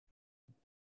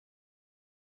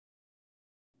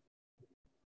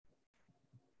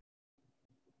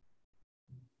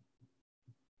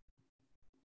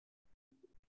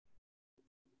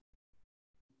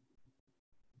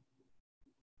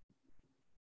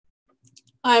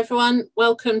Hi everyone,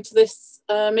 welcome to this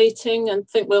meeting, and I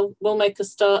think we'll make a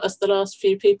start as the last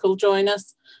few people join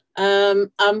us.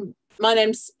 My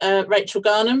name's Rachel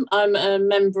Garnham. I'm a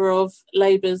member of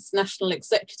Labour's National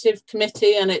Executive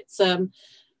Committee, and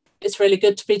it's really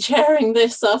good to be chairing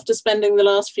this after spending the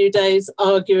last few days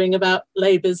arguing about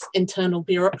Labour's internal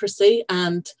bureaucracy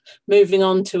and moving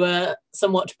on to a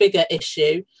somewhat bigger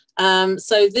issue.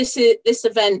 So this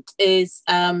event is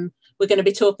we're going to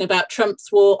be talking about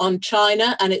Trump's war on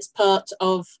China, and it's part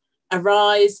of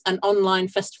Arise, an online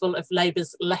festival of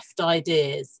Labour's left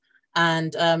ideas.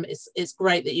 And it's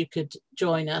great that you could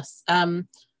join us.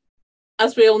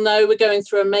 As we all know, we're going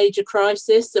through a major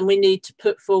crisis, and we need to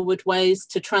put forward ways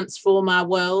to transform our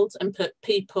world and put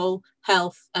people,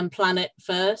 health and planet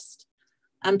first.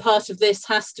 And part of this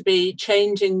has to be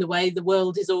changing the way the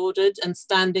world is ordered and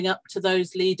standing up to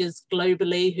those leaders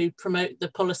globally who promote the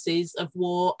policies of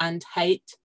war and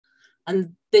hate.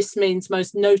 And this means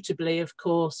most notably, of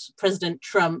course, President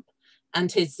Trump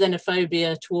and his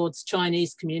xenophobia towards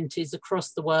Chinese communities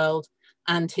across the world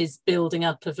and his building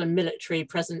up of a military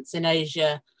presence in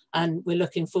Asia. And we're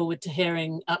looking forward to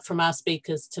hearing from our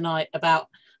speakers tonight about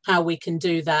how we can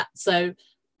do that. So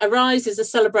Arise is a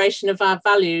celebration of our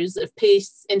values of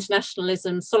peace,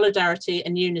 internationalism, solidarity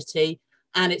and unity.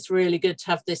 And it's really good to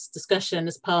have this discussion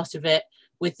as part of it,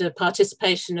 with the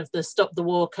participation of the Stop the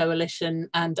War Coalition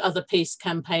and other peace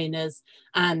campaigners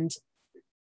and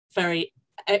very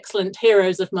excellent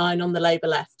heroes of mine on the Labour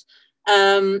left.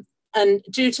 And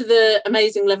due to the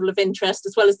amazing level of interest,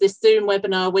 as well as this Zoom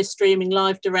webinar, we're streaming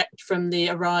live direct from the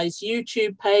Arise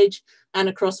YouTube page and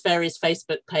across various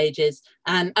Facebook pages.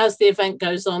 And as the event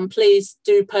goes on, please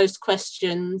do post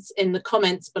questions in the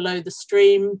comments below the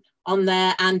stream on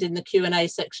there and in the Q&A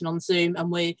section on Zoom, and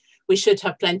we should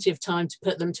have plenty of time to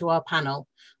put them to our panel.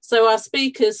 So our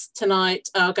speakers tonight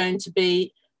are going to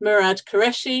be Murad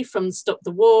Qureshi from the Stop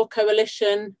the War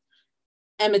Coalition,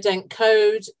 Dent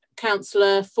Coad,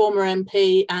 councillor, former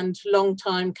MP and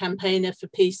long-time campaigner for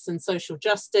peace and social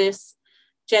justice,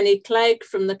 Clegg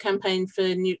from the Campaign for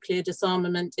Nuclear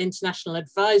Disarmament International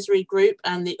Advisory Group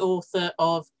and the author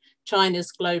of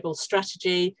China's Global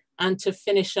Strategy, and to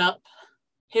finish up,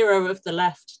 hero of the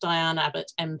left, Diane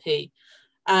Abbott MP.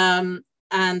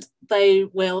 And they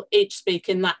will each speak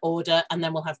in that order, and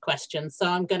then we'll have questions. So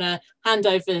I'm going to hand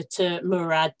over to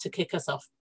Murad to kick us off.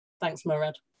 Thanks,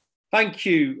 Murad. Thank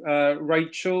you,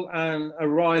 Rachel, and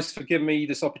Arise for giving me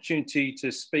this opportunity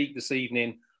to speak this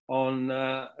evening on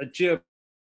a geopolitical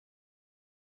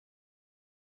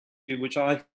which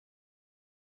I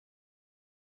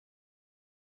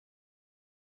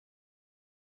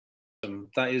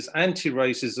that is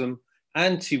anti-racism,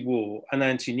 anti-war and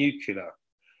anti-nuclear.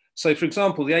 So, for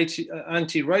example, the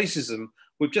anti-racism,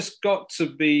 we've just got to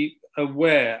be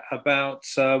aware about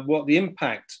what the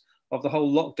impact of the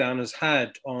whole lockdown has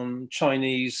had on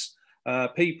Chinese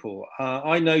people.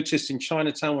 I noticed in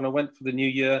Chinatown when I went for the New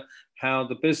Year how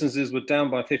the businesses were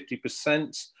down by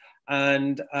 50%,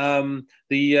 and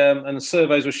the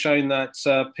surveys were showing that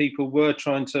people were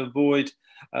trying to avoid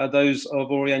those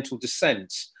of Oriental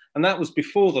descent, and that was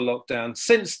before the lockdown.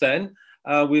 Since then,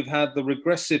 we've had the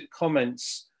regressive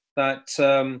comments that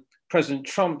President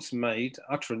Trump's made,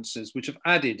 utterances which have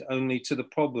added only to the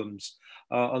problems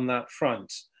on that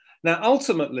front. Now,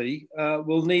 ultimately,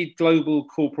 we'll need global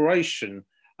cooperation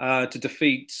to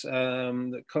defeat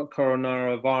the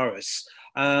coronavirus,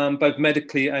 both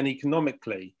medically and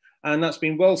economically. And that's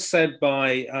been well said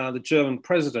by the German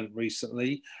president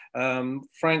recently,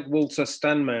 Frank-Walter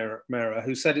Steinmeier,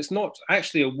 who said it's not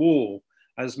actually a war,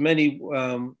 as many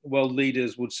world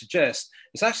leaders would suggest.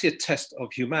 It's actually a test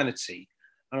of humanity.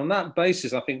 And on that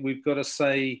basis, I think we've got to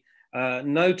say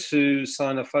no to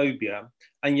xenophobia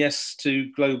and yes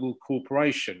to global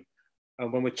cooperation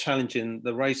when we're challenging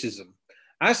the racism.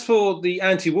 As for the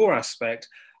anti-war aspect,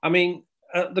 I mean,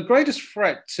 the greatest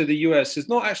threat to the US is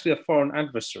not actually a foreign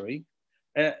adversary,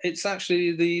 it's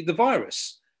actually the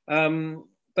virus.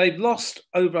 They've lost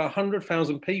over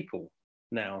 100,000 people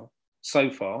now so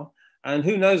far, and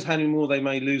who knows how many more they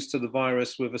may lose to the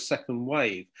virus with a second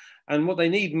wave. And what they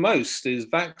need most is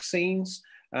vaccines,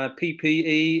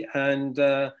 PPE, and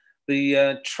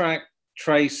the track,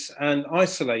 trace, and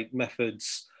isolate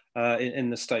methods in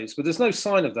the States. But there's no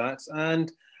sign of that. And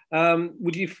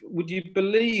would you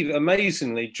believe,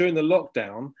 amazingly, during the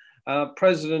lockdown,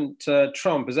 President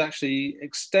Trump has actually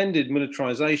extended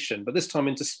militarization, but this time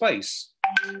into space.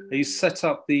 He's set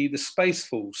up the Space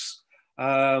Force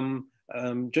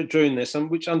during this, and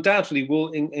which undoubtedly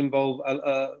will involve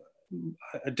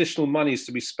additional monies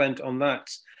to be spent on that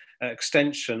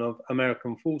extension of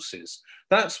American forces.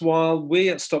 That's while we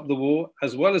at Stop the War,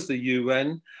 as well as the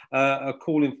UN, are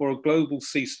calling for a global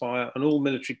ceasefire on all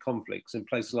military conflicts in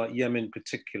places like Yemen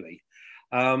particularly.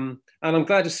 And I'm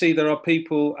glad to see there are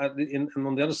people on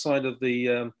the other side of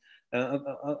the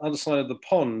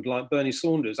pond, like Bernie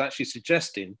Sanders, actually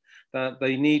suggesting that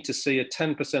they need to see a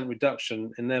 10%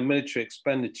 reduction in their military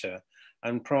expenditure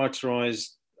and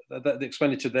prioritise the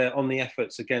expenditure there on the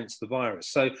efforts against the virus.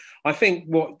 So I think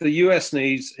what the US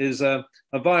needs is a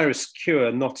virus cure,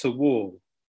 not a war,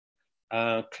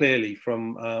 clearly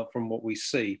from what we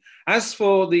see. As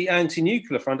for the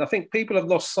anti-nuclear front, I think people have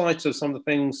lost sight of some of the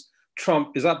things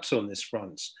Trump is up to on this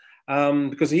front,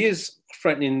 because he is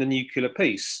threatening the nuclear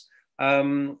peace.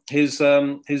 His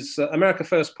America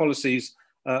First policies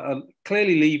are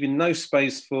clearly leaving no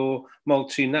space for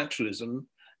multilateralism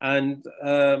and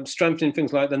strengthening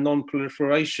things like the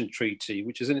Non-Proliferation Treaty,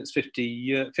 which is in its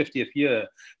 50th year,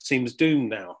 seems doomed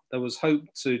now. There was hope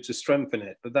to strengthen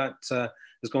it, but that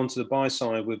has gone to the by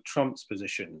side with Trump's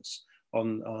positions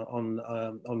on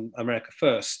America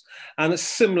First. And it's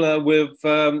similar with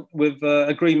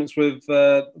agreements with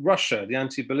Russia, the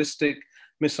Anti-Ballistic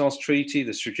Missiles Treaty,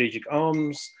 the strategic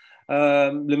arms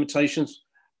limitations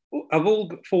have all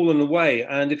fallen away.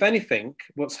 And if anything,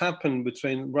 what's happened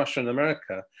between Russia and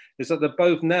America is that they're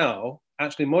both now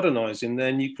actually modernizing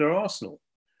their nuclear arsenal,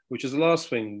 which is the last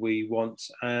thing we want.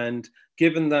 And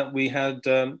given that we had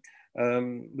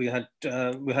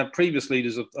previous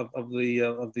leaders of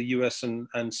the US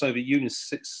and Soviet Union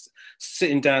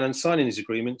sitting down and signing these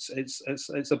agreements,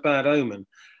 it's a bad omen.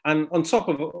 And on top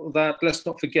of that, let's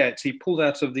not forget, he pulled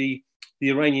out of the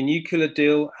Iranian nuclear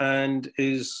deal and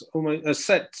is almost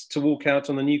set to walk out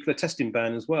on the nuclear testing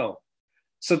ban as well.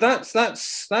 So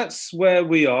that's where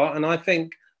we are. And I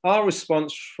think our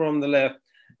response from the left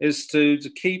is to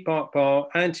keep up our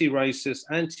anti-racist,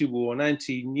 anti-war and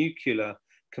anti-nuclear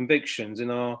convictions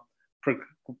in our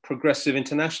progressive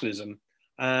internationalism,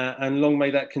 and long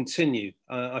may that continue.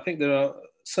 I think there are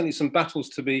certainly some battles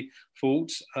to be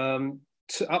fought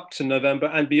up to November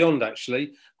and beyond,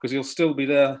 actually, because he'll still be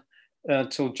there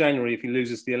till January if he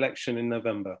loses the election in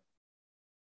November.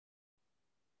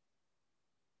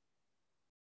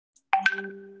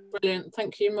 Brilliant,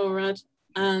 thank you, Murad.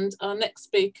 And our next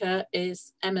speaker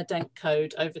is Emma Dent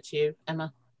Coad. Over to you,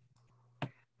 Emma.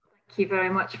 Thank you very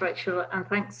much, Rachel, and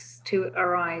thanks to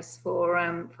Arise for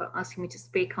asking me to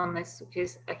speak on this, which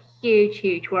is a huge,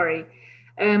 huge worry.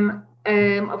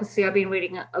 Obviously, I've been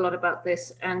reading a lot about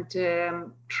this, and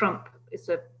Trump is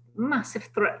a massive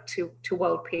threat to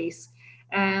world peace.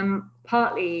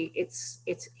 Partly, it's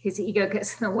his ego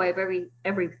gets in the way of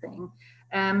everything.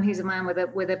 He's a man with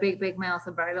a big mouth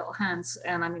and very little hands,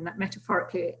 and I mean that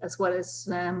metaphorically as well as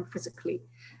physically.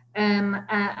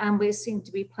 And we seem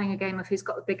to be playing a game of who's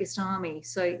got the biggest army.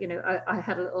 So, you know, I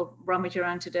had a little rummage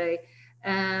around today,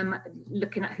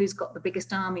 looking at who's got the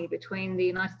biggest army between the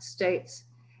United States,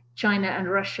 China and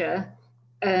Russia.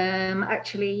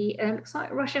 Actually, looks like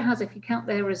Russia has, if you count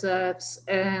their reserves,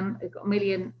 they've got 1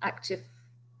 million active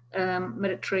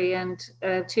military and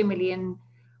 2 million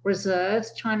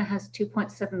reserves. China has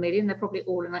 2.7 million. They're probably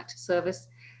all in active service.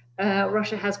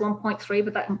 Russia has 1.3,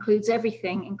 but that includes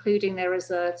everything, including their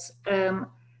reserves. But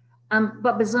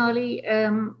bizarrely,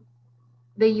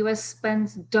 the US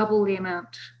spends double the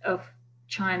amount of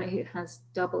China, who has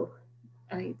double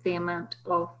the amount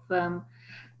of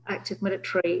active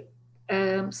military.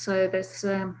 So there's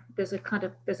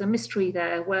a mystery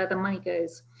there where the money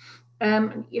goes.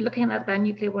 You're looking at their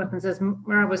nuclear weapons, as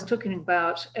Murad was talking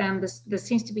about. There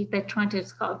seems to be, they're trying to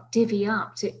sort of divvy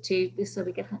up to this, so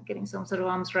we're getting some sort of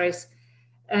arms race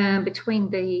between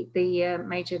the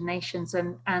major nations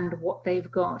and what they've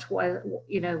got, what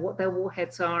their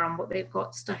warheads are and what they've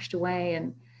got stashed away.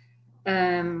 And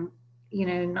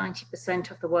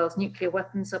 90% of the world's nuclear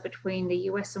weapons are between the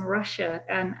US and Russia.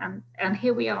 And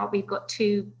here we are, we've got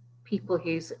two people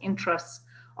whose interests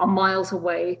are miles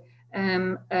away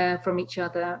from each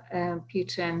other,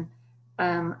 Putin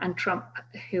and Trump,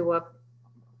 who are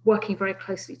working very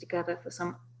closely together for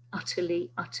some utterly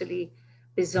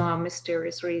bizarre,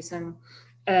 mysterious reason,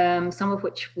 some of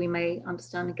which we may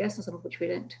understand and guess, and some of which we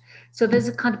don't. So there's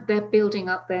a kind of, they're building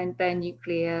up their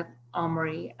nuclear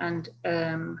armory, and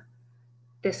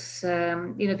this,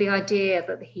 the idea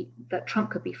that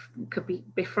Trump could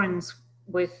be friends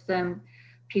with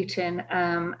Putin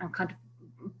and kind of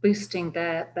boosting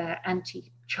their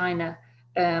anti-China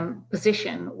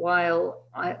position, while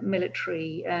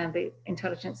military, the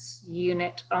intelligence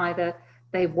unit, either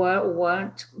they were or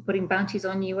weren't putting bounties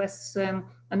on US and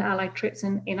allied troops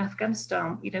in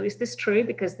Afghanistan. Is this true?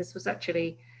 Because this was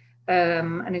actually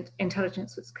and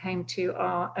intelligence which came to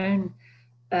our own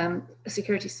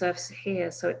security service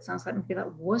here. So it sounds like maybe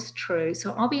that was true.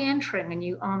 So are we entering a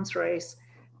new arms race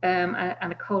and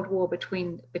a Cold War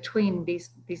between these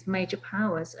major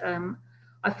powers?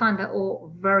 I find that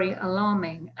all very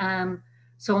alarming.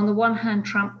 So on the one hand,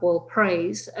 Trump will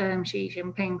praise Xi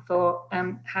Jinping for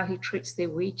how he treats the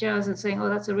Uyghurs and saying, "Oh,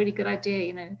 that's a really good idea.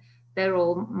 You know, they're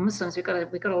all Muslims. We've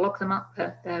got to lock them up.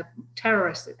 They're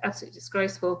terrorists. It's absolutely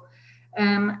disgraceful."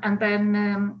 And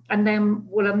then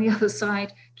we'll on the other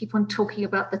side keep on talking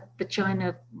about the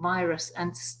China virus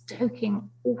and stoking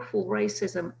awful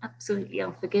racism, absolutely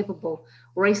unforgivable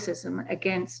racism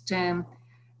against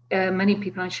many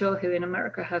people, I'm sure, who in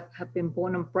America have been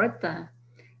born and bred there.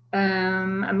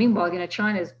 And meanwhile, you know,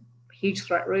 China's huge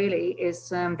threat really is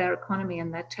their economy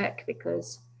and their tech,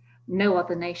 because no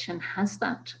other nation has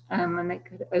that, and they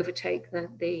could overtake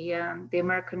the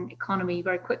American economy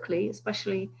very quickly,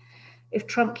 especially if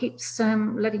Trump keeps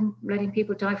letting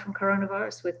people die from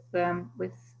coronavirus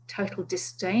with total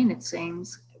disdain. It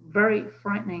seems very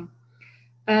frightening.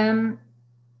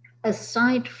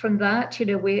 Aside from that, you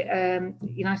know, we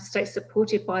United States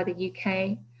supported by the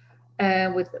UK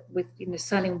with you know,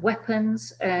 selling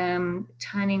weapons,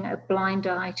 turning a blind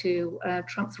eye to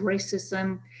Trump's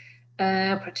racism,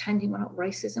 pretending we're not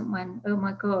racism when, oh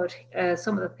my God,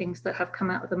 some of the things that have come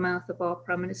out of the mouth of our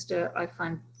Prime Minister I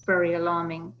find very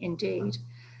alarming indeed.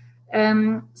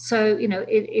 So, you know,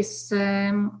 it is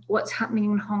what's happening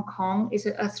in Hong Kong. Is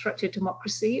it a threat to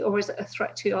democracy, or is it a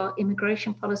threat to our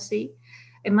immigration policy?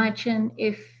 Imagine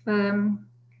if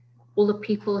all the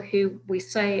people who we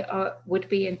say would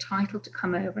be entitled to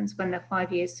come over and spend their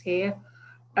 5 years here,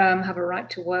 have a right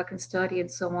to work and study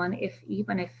and so on.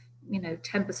 Even if you know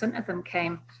 10% of them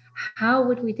came, how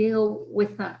would we deal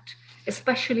with that?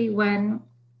 Especially when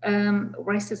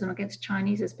racism against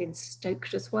Chinese has been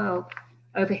stoked as well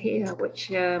over here,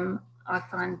 which I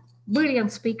find really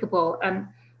unspeakable. And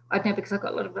I know, because I've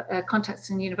got a lot of contacts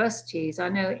in universities. I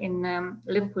know in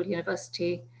Liverpool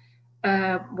University,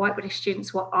 white British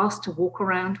students were asked to walk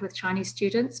around with Chinese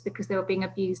students because they were being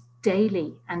abused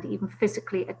daily and even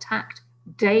physically attacked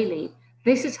daily.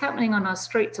 This is happening on our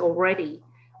streets already,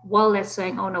 while they're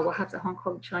saying, oh no, we'll have the Hong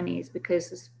Kong Chinese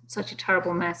because it's such a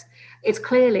terrible mess. It's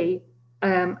clearly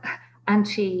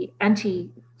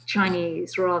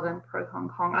anti-Chinese rather than pro-Hong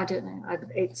Kong. I don't know.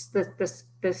 It's there's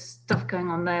stuff going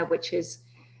on there which is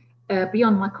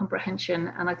beyond my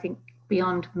comprehension, and I think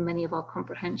beyond many of our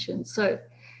comprehensions. So,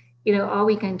 you know, are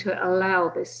we going to allow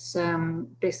this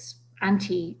this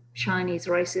anti-Chinese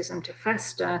racism to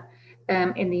fester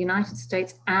in the United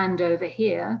States and over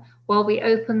here, while we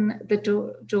open the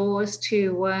doors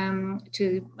to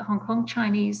Hong Kong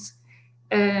Chinese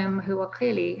who are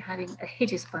clearly having a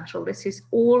hideous battle? This is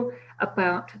all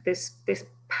about this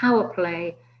power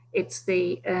play. It's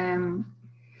the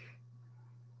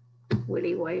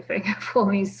willy waving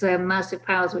for these massive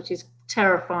powers, which is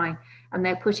terrifying, and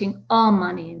they're putting our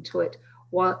money into it.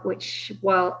 While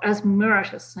as Murad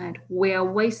has said, we are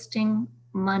wasting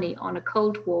money on a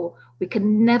Cold War. We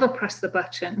can never press the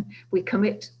button. We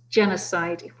commit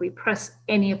genocide if we press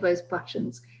any of those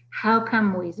buttons. How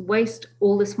can we waste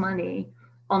all this money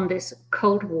on this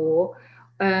Cold War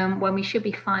when we should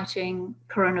be fighting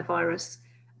coronavirus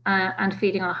and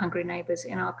feeding our hungry neighbours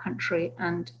in our country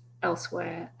and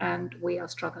elsewhere? And we are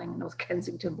struggling in North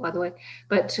Kensington, by the way.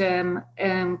 But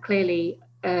clearly,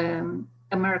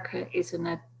 America is in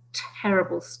a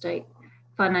terrible state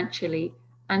financially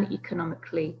and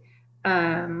economically,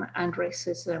 and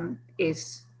racism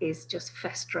is just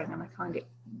festering, and I find it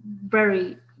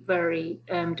very, very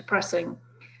depressing.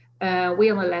 We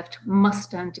on the left must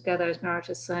stand together, as Murad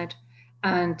has said,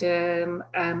 and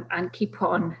keep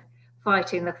on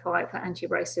fighting the fight for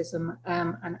anti-racism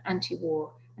and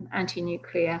anti-war and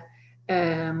anti-nuclear.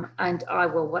 And I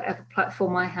will, whatever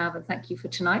platform I have, and thank you for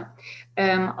tonight,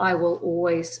 I will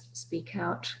always speak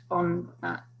out on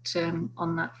that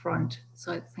front.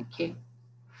 So thank you.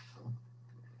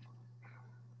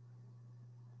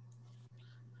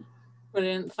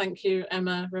 Brilliant. Thank you,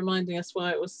 Emma, reminding us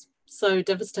why it was so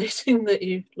devastating that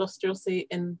you lost your seat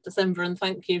in December, and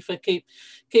thank you for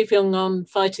keeping on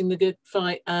fighting the good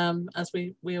fight, as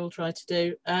we all try to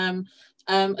do. I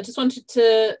just wanted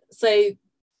to say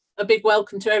a big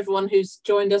welcome to everyone who's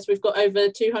joined us. We've got over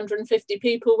 250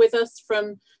 people with us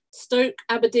from Stoke,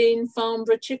 Aberdeen,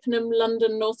 Farnborough, Chippenham,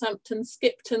 London, Northampton,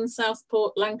 Skipton,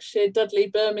 Southport, Lancashire, Dudley,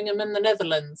 Birmingham and the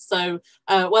Netherlands. So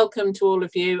welcome to all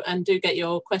of you, and do get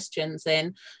your questions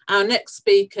in. Our next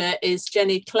speaker is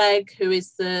Jenny Clegg, who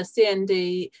is the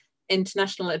CND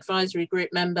International Advisory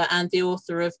Group member and the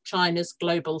author of China's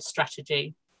Global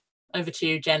Strategy. over to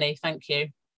you, Jenny. Thank you.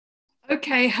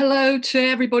 Okay, hello to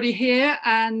everybody here,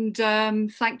 and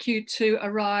thank you to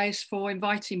Arise for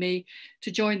inviting me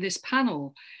to join this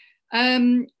panel.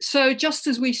 So just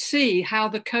as we see how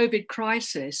the COVID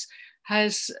crisis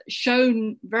has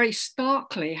shown very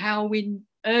starkly how we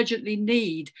urgently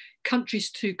need countries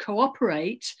to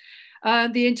cooperate,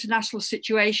 the international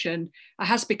situation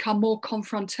has become more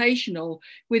confrontational,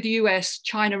 with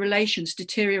US-China relations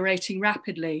deteriorating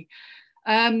rapidly.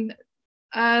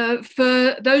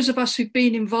 For those of us who've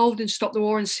been involved in Stop the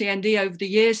War and CND over the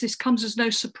years, this comes as no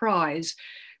surprise.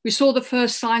 We saw the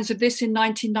first signs of this in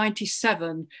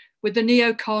 1997 with the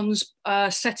neocons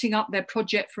setting up their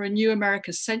project for a new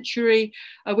America century,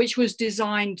 which was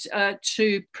designed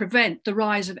to prevent the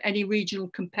rise of any regional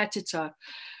competitor.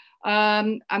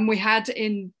 And we had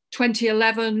in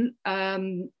 2011,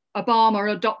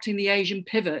 Obama adopting the Asian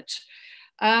pivot.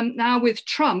 Now with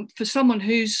Trump, for someone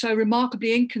who's so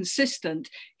remarkably inconsistent,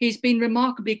 he's been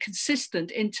remarkably consistent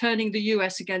in turning the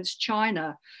US against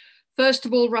China. First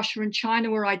of all, Russia and China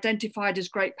were identified as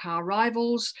great power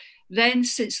rivals. Then,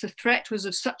 since the threat was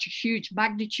of such a huge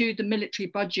magnitude, the military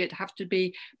budget had to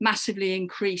be massively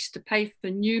increased to pay for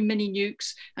new mini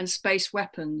nukes and space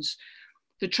weapons.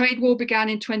 The trade war began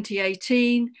in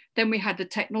 2018. Then we had the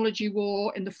technology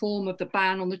war in the form of the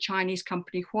ban on the Chinese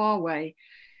company Huawei.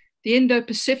 The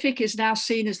Indo-Pacific is now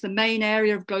seen as the main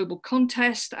area of global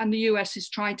contest, and the US is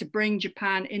trying to bring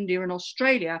Japan, India, and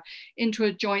Australia into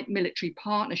a joint military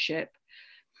partnership.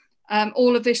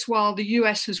 All of this while the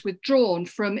US has withdrawn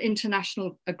from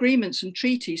international agreements and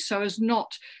treaties so as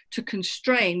not to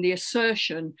constrain the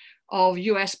assertion of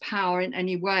US power in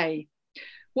any way.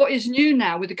 What is new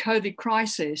now with the COVID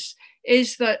crisis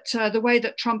is that the way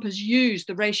that Trump has used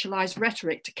the racialized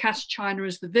rhetoric to cast China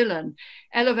as the villain,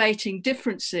 elevating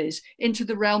differences into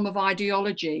the realm of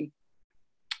ideology.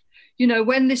 You know,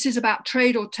 when this is about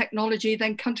trade or technology,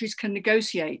 then countries can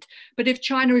negotiate. But if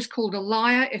China is called a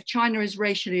liar, if China is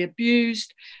racially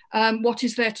abused, what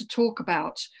is there to talk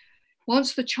about?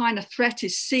 Once the China threat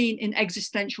is seen in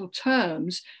existential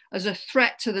terms as a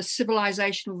threat to the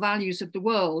civilizational values of the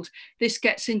world, this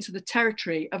gets into the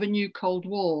territory of a new Cold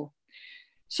War.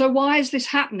 So why is this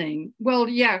happening? Well,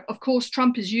 yeah, of course,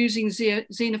 Trump is using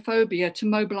xenophobia to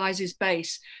mobilize his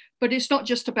base, but it's not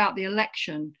just about the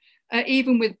election.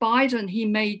 Even with Biden, he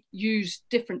may use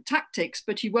different tactics,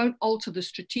 but he won't alter the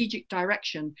strategic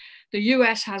direction. The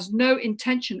US has no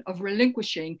intention of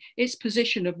relinquishing its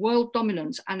position of world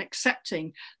dominance and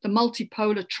accepting the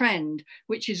multipolar trend,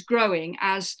 which is growing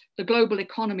as the global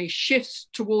economy shifts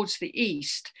towards the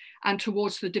East and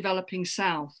towards the developing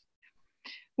South.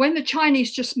 When the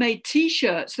Chinese just made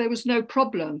T-shirts, there was no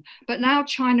problem. But now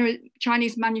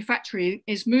Chinese manufacturing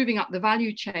is moving up the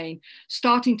value chain,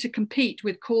 starting to compete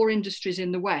with core industries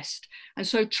in the West. And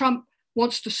so Trump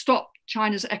wants to stop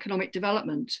China's economic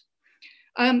development.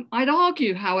 I'd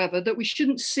argue, however, that we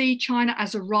shouldn't see China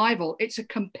as a rival. It's a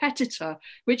competitor,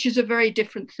 which is a very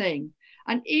different thing.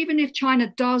 And even if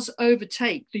China does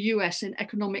overtake the US in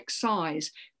economic size,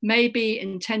 maybe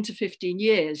in 10 to 15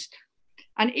 years,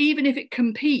 and even if it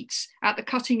competes at the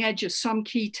cutting edge of some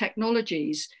key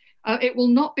technologies, it will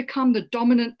not become the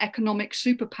dominant economic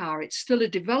superpower. It's still a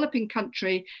developing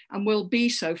country and will be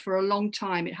so for a long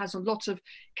time. It has a lot of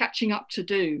catching up to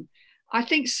do. I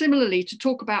think similarly, to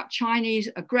talk about Chinese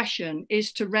aggression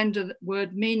is to render the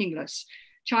word meaningless.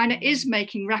 China is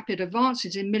making rapid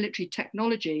advances in military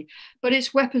technology, but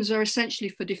its weapons are essentially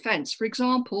for defense. For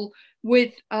example,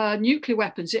 with nuclear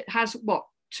weapons, it has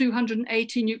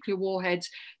 280 nuclear warheads.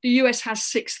 The US has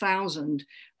 6,000.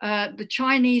 The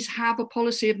Chinese have a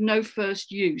policy of no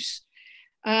first use.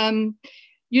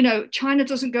 You know, China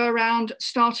doesn't go around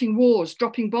starting wars,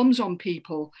 dropping bombs on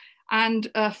people. And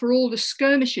for all the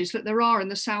skirmishes that there are in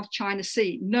the South China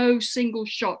Sea, no single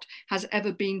shot has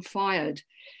ever been fired.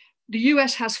 The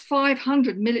US has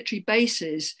 500 military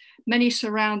bases, many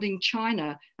surrounding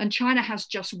China, and China has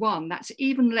just one. That's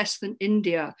even less than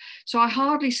India. So I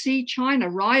hardly see China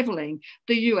rivaling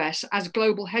the US as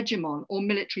global hegemon or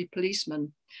military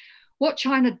policeman. What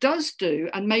China does do,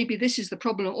 and maybe this is the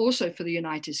problem also for the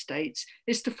United States,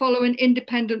 is to follow an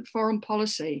independent foreign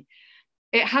policy.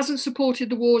 It hasn't supported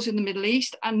the wars in the Middle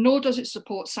East, and nor does it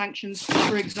support sanctions,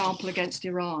 for example, against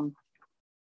Iran.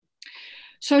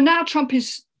 So now Trump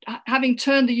is, having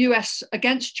turned the US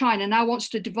against China, now wants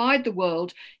to divide the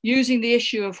world using the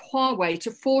issue of Huawei to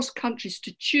force countries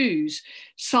to choose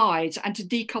sides and to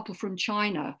decouple from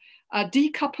China.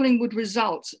 Decoupling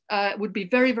would be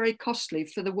very, very costly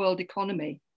for the world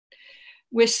economy.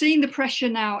 We're seeing the pressure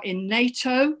now in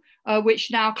NATO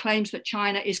which now claims that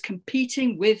China is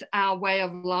competing with our way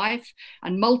of life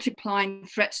and multiplying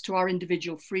threats to our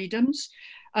individual freedoms.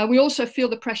 We also feel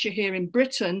the pressure here in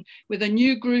Britain with a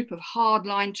new group of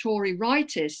hardline Tory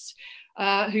rightists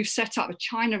who've set up a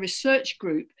China research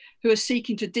group who are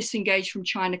seeking to disengage from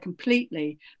China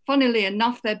completely. Funnily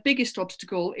enough, their biggest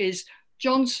obstacle is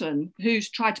Johnson, who's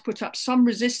tried to put up some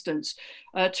resistance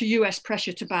to US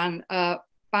pressure to ban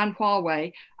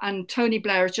Huawei, and Tony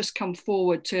Blair has just come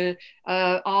forward to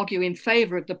argue in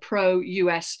favour of the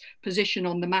pro-US position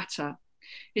on the matter.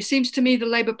 It seems to me the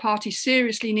Labour Party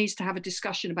seriously needs to have a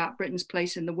discussion about Britain's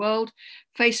place in the world,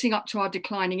 facing up to our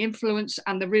declining influence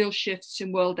and the real shifts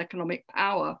in world economic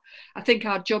power. I think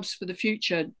our jobs for the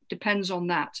future depends on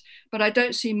that, but I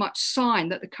don't see much sign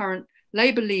that the current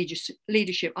Labour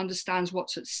leadership understands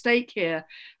what's at stake here,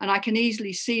 and I can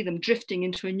easily see them drifting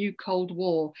into a new Cold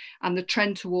War and the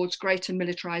trend towards greater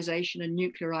militarisation and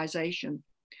nuclearisation.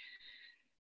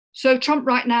 So Trump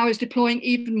right now is deploying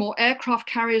even more aircraft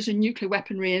carriers and nuclear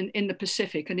weaponry in the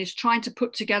Pacific, and is trying to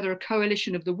put together a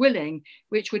coalition of the willing,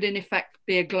 which would in effect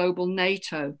be a global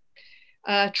NATO.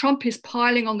 Trump is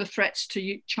piling on the threats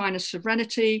to China's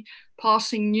sovereignty,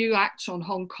 passing new acts on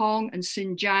Hong Kong and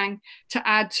Xinjiang to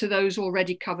add to those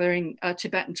already covering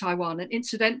Tibet and Taiwan. And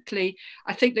incidentally,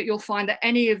 I think that you'll find that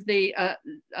any of the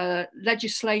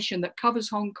legislation that covers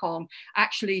Hong Kong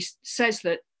actually says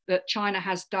that China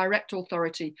has direct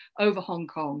authority over Hong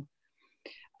Kong.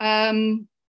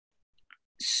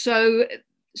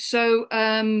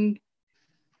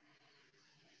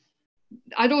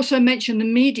 I'd also mention the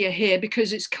media here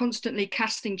because it's constantly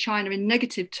casting China in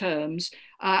negative terms,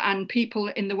 and people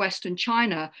in the West and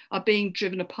China are being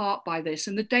driven apart by this.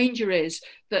 And the danger is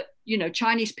that, you know,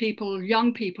 Chinese people,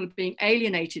 young people are being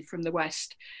alienated from the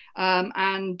West,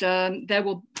 and there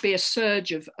will be a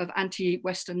surge of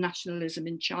anti-Western nationalism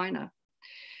in China.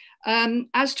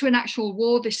 As to an actual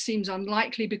war, this seems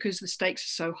unlikely because the stakes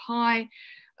are so high.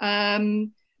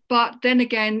 But then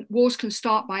again, wars can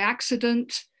start by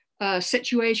accident.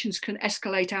 Situations can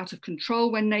escalate out of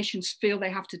control when nations feel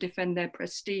they have to defend their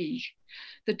prestige.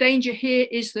 The danger here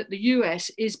is that the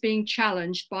US is being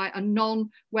challenged by a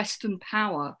non-Western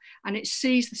power, and it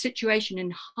sees the situation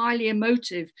in highly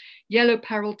emotive yellow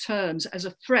peril terms as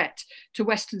a threat to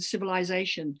Western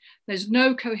civilization. There's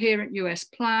no coherent US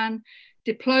plan.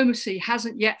 Diplomacy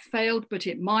hasn't yet failed, but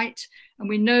it might. And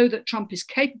we know that Trump is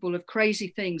capable of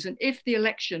crazy things. And if the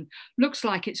election looks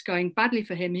like it's going badly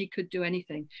for him, he could do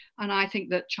anything. And I think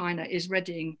that China is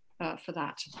readying for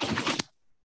that.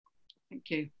 Thank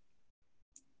you.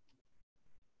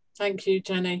 Thank you,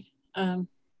 Jenny.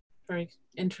 Very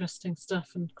interesting stuff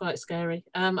and quite scary.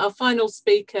 Our final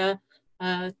speaker,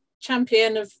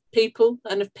 champion of people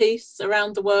and of peace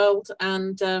around the world,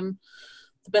 and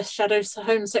the best Shadow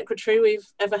Home Secretary we've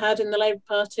ever had in the Labour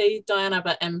Party, Diane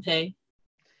Abbott MP.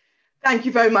 Thank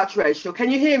you very much, Rachel. Can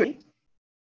you hear me?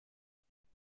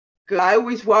 Good. I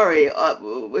always worry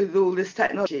with all this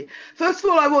technology. First of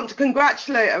all, I want to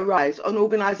congratulate Arise on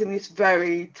organising this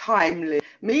very timely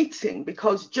meeting,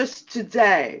 because just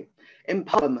today in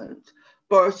Parliament,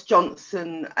 Boris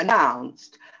Johnson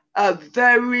announced a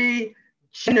very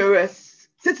generous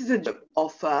citizenship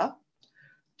offer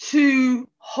to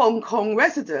Hong Kong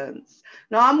residents.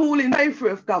 Now, I'm all in favour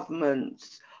of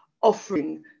governments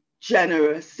offering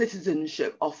generous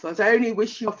citizenship offers. I only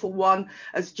wish you offer one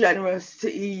as generous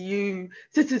to EU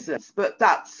citizens, but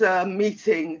that's a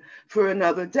meeting for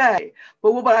another day.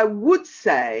 But what I would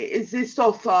say is this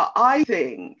offer, I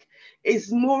think,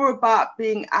 is more about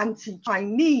being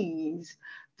anti-Chinese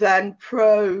than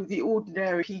pro the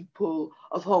ordinary people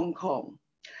of Hong Kong.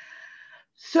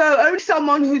 So only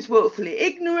someone who's willfully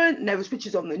ignorant, never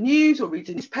switches on the news or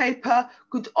reads a newspaper,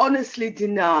 could honestly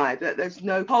deny that there's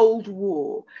no Cold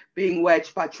War being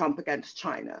waged by Trump against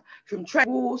China. From trade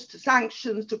wars to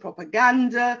sanctions to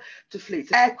propaganda to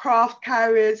fleets of aircraft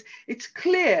carriers, it's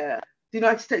clear the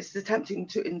United States is attempting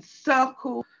to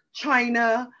encircle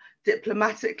China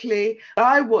diplomatically.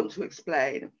 I want to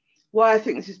explain why I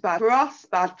think this is bad for us,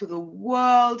 bad for the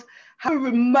world, how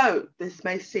remote this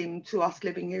may seem to us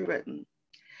living here in Britain.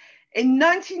 In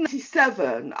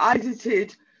 1997, I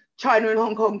visited China and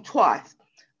Hong Kong twice.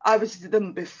 I visited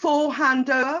them before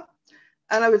handover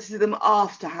and I visited them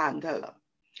after handover.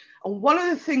 And one of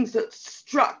the things that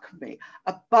struck me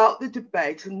about the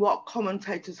debate and what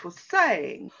commentators were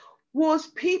saying was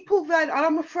people then, and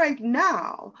I'm afraid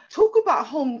now, talk about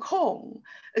Hong Kong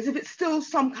as if it's still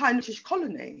some kind of British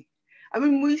colony. I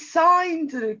mean, we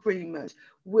signed an agreement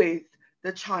with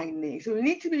the Chinese, so we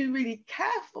need to be really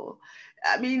careful.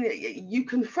 I mean, you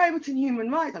can frame it in human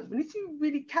rights, but we need to be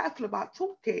really careful about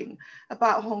talking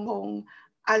about Hong Kong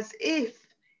as if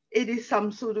it is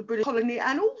some sort of British colony,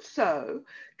 and also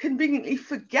conveniently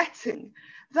forgetting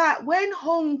that when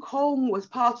Hong Kong was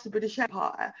part of the British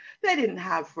Empire, they didn't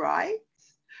have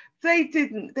rights. They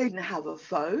didn't have a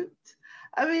vote.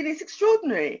 I mean, it's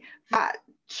extraordinary that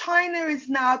China is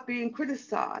now being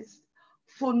criticized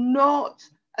for not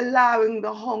allowing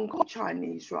the Hong Kong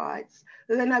Chinese rights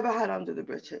that they never had under the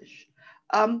British.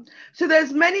 So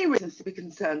there's many reasons to be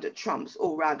concerned at Trump's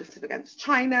all-round offensive against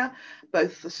China,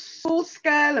 both for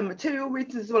small-scale and material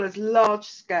reasons, as well as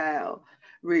large-scale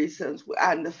reasons,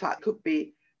 and the fact could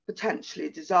be potentially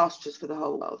disastrous for the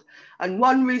whole world. And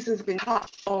one reason has been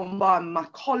touched on by my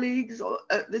colleagues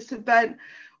at this event.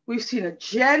 We've seen a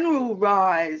general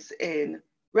rise in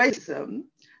racism,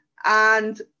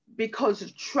 and because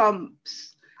of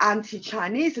Trump's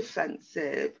anti-Chinese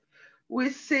offensive,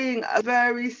 we're seeing a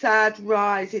very sad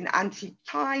rise in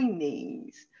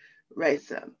anti-Chinese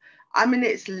racism. I mean,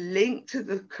 it's linked to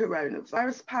the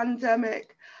coronavirus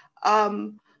pandemic,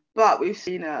 but we've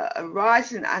seen a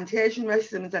rise in anti-Asian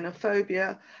racism and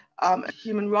xenophobia.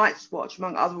 Human Rights Watch,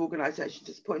 among other organizations,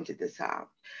 has pointed this out.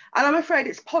 And I'm afraid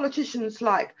it's politicians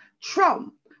like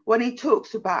Trump, when he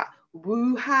talks about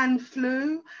Wuhan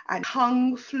flu and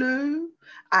Kung flu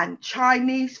and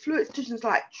Chinese flu, it's politicians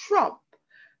like Trump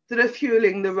that are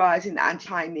fueling the rise in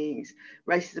anti-Chinese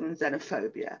racism and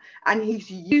xenophobia. And he's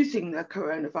using the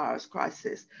coronavirus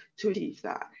crisis to achieve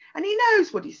that. And he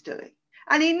knows what he's doing.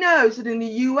 And he knows that in the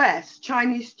US,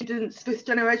 Chinese students, fifth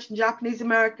generation Japanese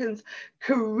Americans,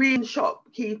 Korean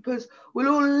shopkeepers will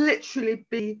all literally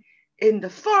be in the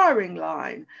firing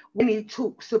line when he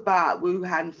talks about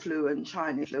Wuhan flu and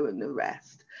Chinese flu and the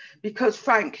rest. Because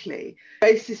frankly,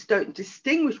 racists don't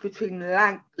distinguish between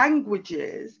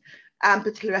languages and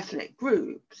particular ethnic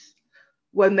groups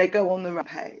when they go on the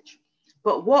rampage.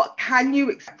 But what can you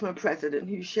expect from a president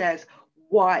who shares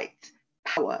white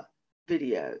power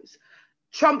videos?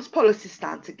 Trump's policies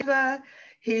stand together.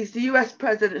 He's the US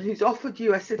president who's offered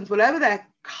US citizens, whatever their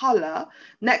color,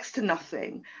 next to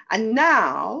nothing. And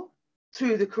now,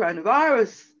 through the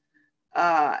coronavirus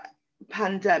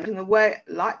pandemic, and the way,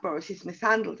 like Boris, he's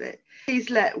mishandled it, he's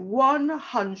let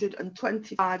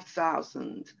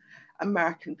 125,000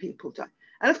 American people die.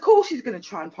 And of course, he's going to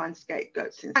try and find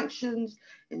scapegoats in sanctions,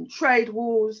 in trade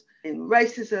wars, in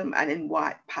racism, and in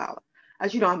white power.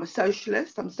 As you know, I'm a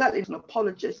socialist. I'm certainly an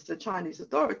apologist to the Chinese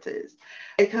authorities.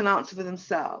 They can answer for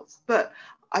themselves. But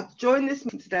I've joined this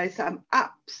meeting today, so I want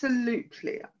to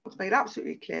make it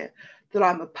absolutely clear that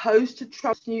I'm opposed to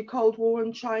Trump's new Cold War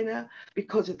in China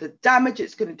because of the damage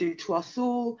it's going to do to us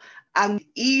all, and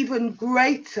even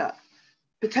greater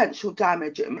potential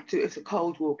damage if the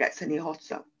Cold War gets any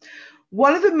hotter.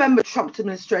 One of the members of Trump's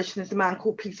administration is a man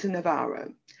called Peter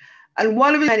Navarro. And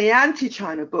one of his many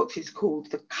anti-China books is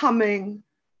called The Coming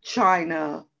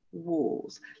China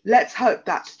Wars. Let's hope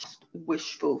that's just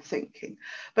wishful thinking.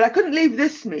 But I couldn't leave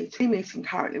this meeting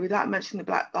currently without mentioning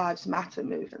the Black Lives Matter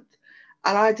movement.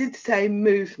 And I did say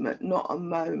movement, not a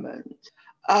moment.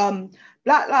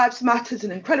 Black Lives Matter is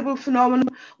an incredible phenomenon.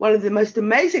 One of the most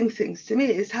amazing things to me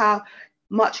is how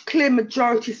much clear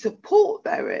majority support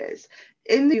there is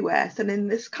in the US and in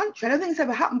this country. I don't think it's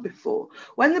ever happened before.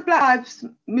 When the Black Lives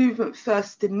Movement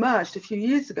first emerged a few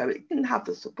years ago, it didn't have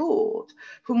the support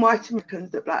from white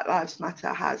Americans that Black Lives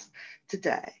Matter has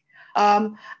today.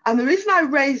 And the reason I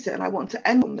raise it, and I want to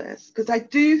end on this, because I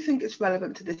do think it's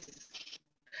relevant to this,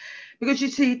 because you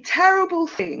see, terrible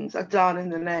things are done in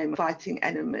the name of fighting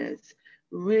enemies,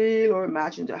 real or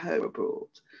imagined, at home or abroad.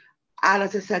 And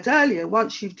as I said earlier,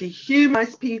 once you've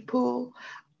dehumanized people,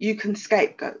 you can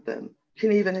scapegoat them, you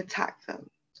can even attack them.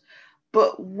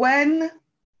 But when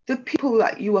the people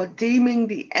that you are deeming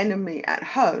the enemy at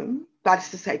home, that is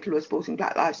to say people who are supporting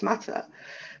Black Lives Matter,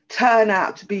 turn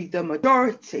out to be the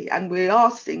majority, and we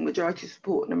are seeing majority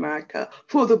support in America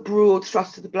for the broad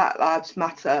thrust of the Black Lives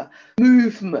Matter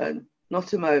movement,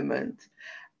 not a moment.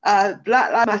 Black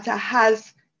Lives Matter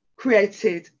has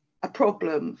created a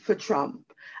problem for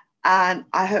Trump, and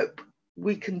I hope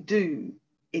we can do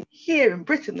here in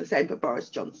Britain the same for Boris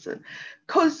Johnson,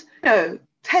 because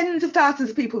tens of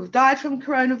thousands of people have died from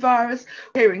coronavirus.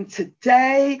 We're hearing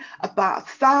today about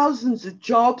thousands of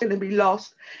jobs going to be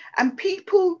lost, and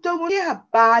people don't want to hear how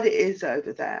bad it is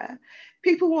over there.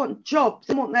 People want jobs.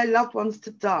 They want their loved ones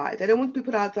to die. They don't want to be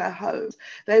put out of their homes.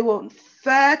 They want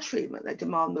fair treatment. They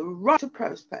demand the right to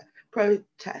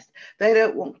protest. They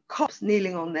don't want cops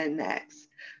kneeling on their necks.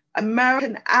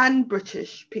 American and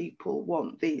British people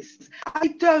want these. I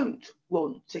don't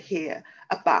want to hear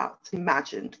about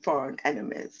imagined foreign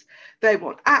enemies. They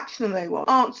want action and they want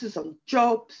answers on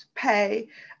jobs, pay,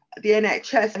 the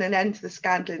NHS and an end to the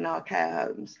scandal in our care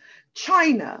homes.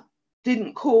 China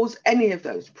didn't cause any of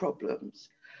those problems.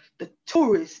 The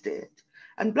Tories did.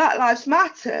 And Black Lives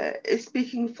Matter is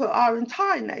speaking for our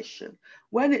entire nation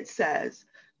when it says,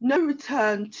 no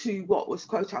return to what was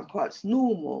quote unquote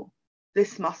normal.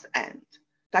 This must end.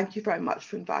 Thank you very much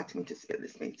for inviting me to speak at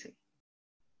this meeting.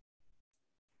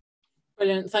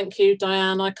 Brilliant, thank you,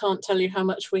 Diane. I can't tell you how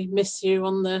much we miss you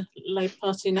on the Labour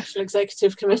Party National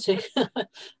Executive Committee.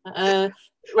 Right,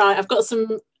 I've got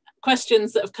some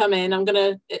questions that have come in. I'm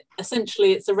going to,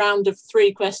 essentially it's a round of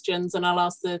 3 questions, and I'll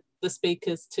ask the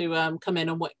speakers to come in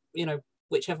on what,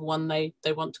 whichever one they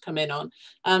want to come in on.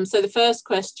 So the first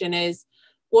question is,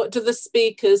 what do the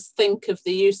speakers think of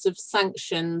the use of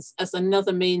sanctions as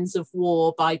another means of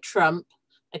war by Trump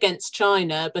against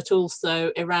China, but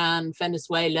also Iran,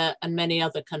 Venezuela, and many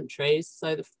other countries?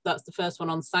 So that's the first one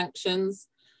on sanctions.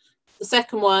 The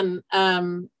second one,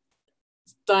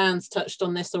 Diane's touched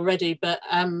on this already, but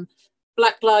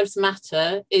Black Lives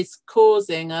Matter is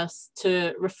causing us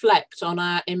to reflect on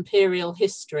our imperial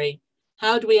history.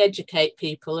 How do we educate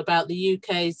people about the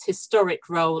UK's historic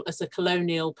role as a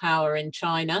colonial power in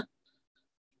China?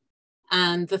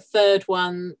 And the third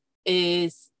one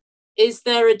is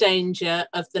there a danger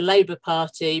of the Labour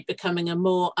Party becoming a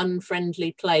more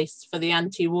unfriendly place for the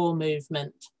anti-war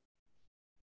movement?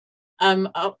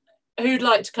 Who'd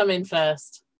like to come in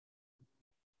first?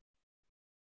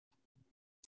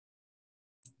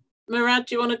 Murad,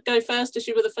 do you want to go first, as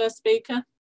you were the first speaker?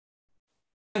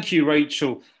 Thank you,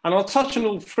 Rachel. And I'll touch on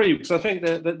all 3 because I think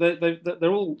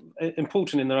they're all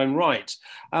important in their own right.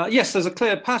 Yes, there's a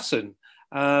clear pattern.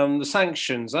 The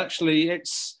sanctions, actually,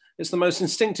 it's the most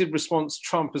instinctive response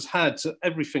Trump has had to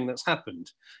everything that's happened.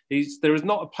 There is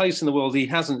not a place in the world he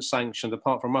hasn't sanctioned,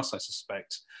 apart from us, I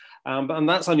suspect. And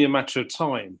that's only a matter of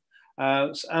time.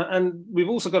 And we've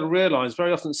also got to realise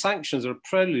very often sanctions are a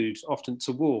prelude often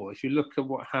to war. If you look at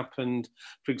what happened,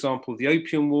 for example, the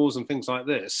Opium Wars and things like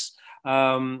this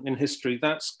in history,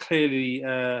 that's clearly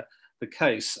the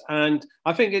case. And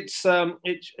I think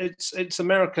it's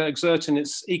America exerting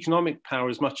its economic power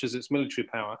as much as its military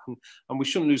power, and we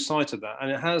shouldn't lose sight of that.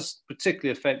 And it has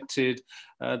particularly affected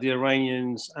the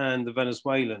Iranians and the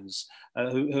Venezuelans,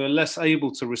 who are less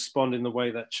able to respond in the way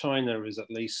that China is,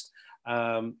 at least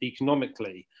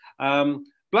economically.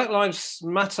 Black Lives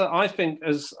Matter, I think,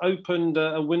 has opened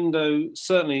a window,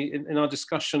 certainly in our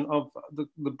discussion of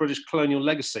the British colonial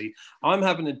legacy. I'm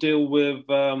having to deal with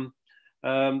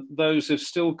those who've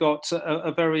still got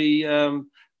a very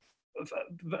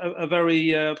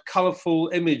colourful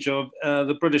image of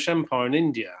the British Empire in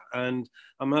India, and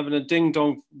I'm having a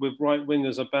ding-dong with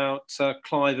right-wingers about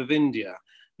Clive of India.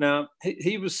 Now,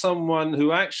 he was someone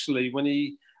who actually, when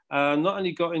he not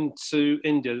only got into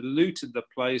India, looted the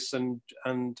place and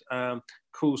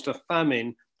caused a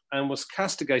famine, and was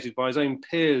castigated by his own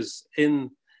peers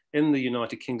in the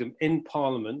United Kingdom in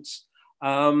Parliament.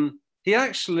 He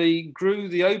actually grew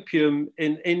the opium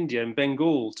in India, in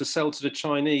Bengal, to sell to the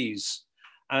Chinese,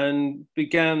 and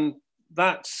began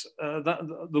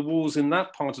the wars in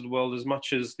that part of the world as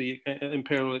much as the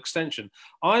imperial extension.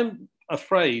 I'm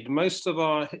afraid most of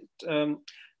our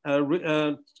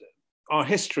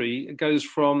history goes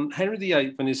from Henry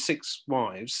VIII and his 6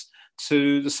 wives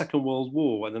to the Second World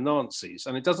War and the Nazis,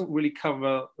 and it doesn't really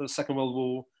cover the Second World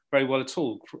War very well at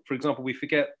all. For example, we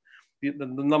forget the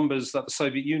numbers that the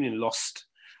Soviet Union lost,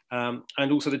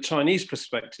 and also the Chinese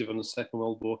perspective on the Second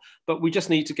World War. But we just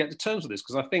need to get to terms with this,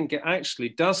 because I think it actually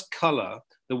does colour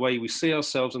the way we see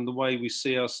ourselves and the way we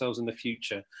see ourselves in the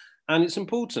future. And it's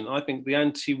important, I think, the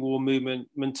anti-war movement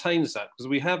maintains that, because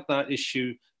we have that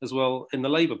issue as well in the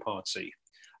Labour Party.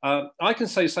 I can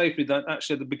say safely that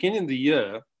actually at the beginning of the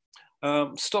year,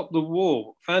 Stop the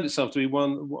War found itself to be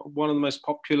one of the most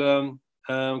popular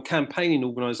campaigning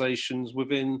organisations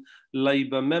within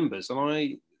Labour members. And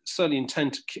I certainly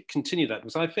intend to continue that,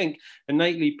 because I think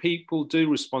innately people do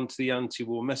respond to the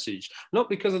anti-war message, not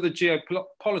because of the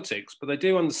geopolitics, but they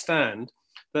do understand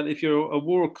that if you're a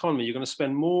war economy, you're going to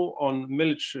spend more on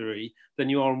military than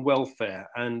you are on welfare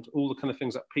and all the kind of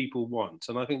things that people want.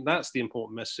 And I think that's the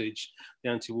important message the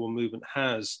anti-war movement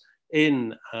has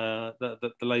in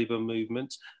the Labour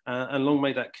movement, and long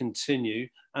may that continue.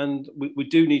 And we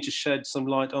do need to shed some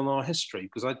light on our history,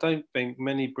 because I don't think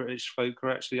many British folk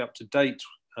are actually up to date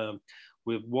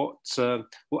with what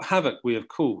havoc we have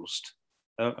caused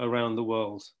around the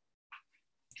world.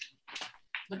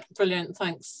 Brilliant,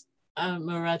 thanks,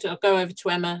 Murad. I'll go over to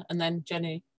Emma and then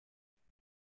Jenny.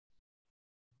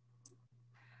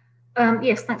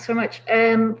 Yes, thanks very much.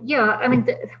 Yeah, I mean,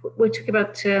 we're talking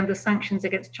about the sanctions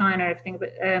against China, everything,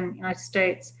 but United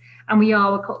States. and we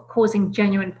are causing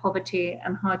genuine poverty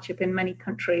and hardship in many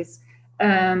countries,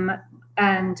 and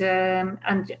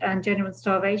genuine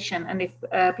starvation. And if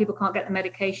people can't get the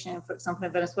medication, for example,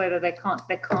 in Venezuela, they can't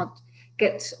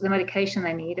get the medication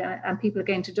they need, and people are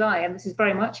going to die. And this is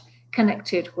very much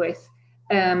connected with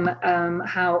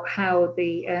how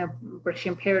the British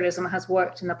imperialism has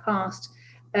worked in the past.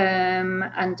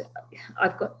 And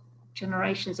I've got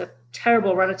generations of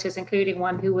terrible relatives, including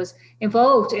one who was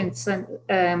involved in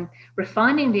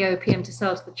refining the opium to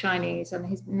sell to the Chinese, and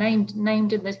he's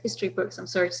named in the history books, I'm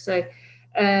sorry to say.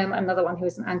 Another one who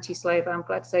is an anti-slave, I'm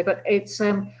glad to say. But it's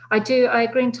I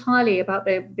agree entirely about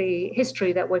the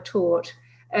history that we're taught.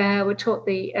 We're taught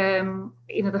the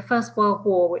the First World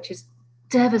War, which is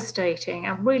devastating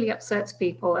and really upsets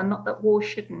people, and not that war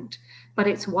shouldn't, but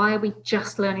it's why are we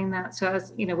just learning that? So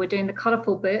as we're doing the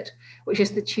colourful bit, which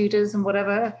is the Tudors and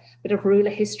whatever, bit of ruler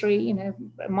history,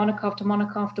 monarch after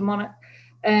monarch after monarch,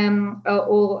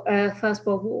 or First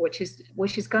World War, which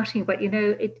is gutting. But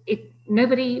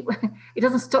nobody it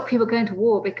doesn't stop people going to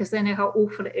war, because they know how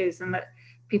awful it is, and that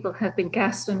people have been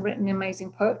gassed and written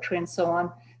amazing poetry and so on.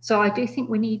 So I do think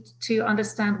we need to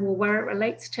understand war where it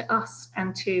relates to us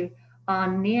and to our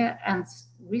near and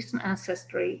recent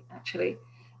ancestry, actually.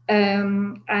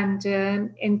 Indeed,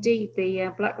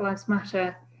 the Black Lives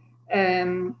Matter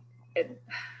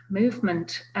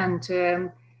movement, and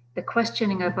the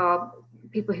questioning of our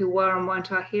people who were and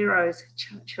weren't our heroes,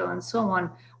 Churchill and so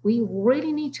on. We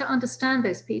really need to understand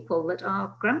those people that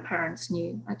our grandparents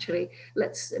knew. Actually,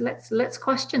 let's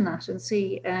question that and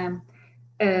see. Not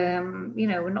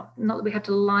that we had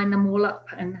to line them all up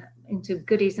and into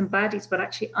goodies and baddies, but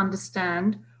actually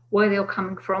understand where they're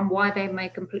coming from, why they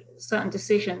make certain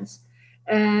decisions,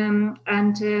 and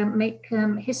make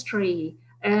history.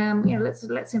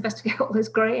 Let's investigate all those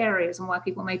grey areas and why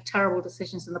people made terrible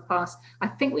decisions in the past. I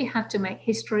think we have to make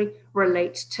history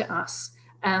relate to us,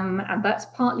 and that's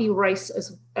partly race,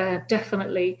 as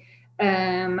definitely,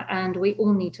 and we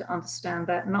all need to understand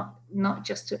that, not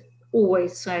just to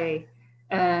always say.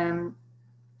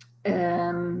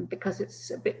 Because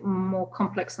it's a bit more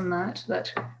complex than that,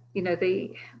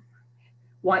 the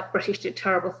white British did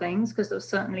terrible things, because there was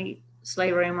certainly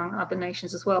slavery among other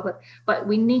nations as well, but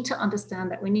we need to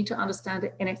understand that. We need to understand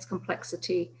it in its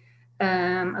complexity.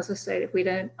 As I say, if we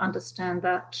don't understand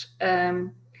that,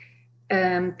 then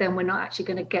we're not actually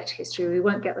going to get history. We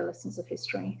won't get the lessons of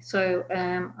history. So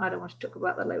I don't want to talk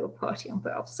about the Labour Party. I'm a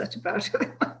bit upset about it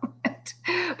at the moment.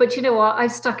 But you know what?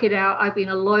 I've stuck it out. I've been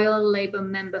a loyal Labour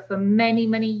member for many,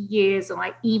 many years, and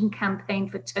I even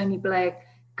campaigned for Tony Blair.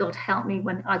 God help me,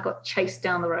 when I got chased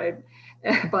down the road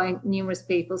by numerous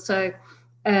people. So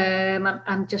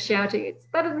I'm just shouting, it's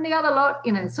better than the other lot,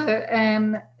 So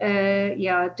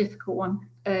yeah, a difficult one.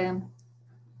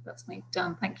 That's me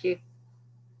done. Thank you.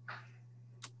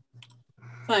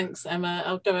 Thanks, Emma.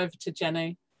 I'll go over to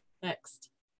Jenny next.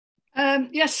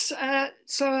 Yes.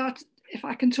 So if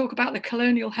I can talk about the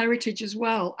colonial heritage as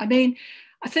well. I mean,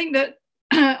 I think that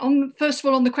first of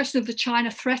all, on the question of the China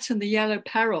threat and the yellow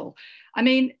peril, I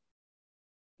mean,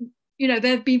 there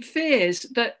have been fears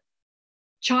that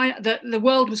that the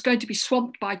world was going to be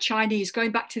swamped by Chinese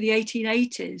going back to the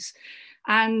 1880s.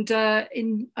 And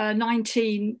in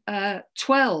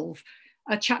 1912,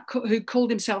 a chap who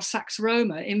called himself Sax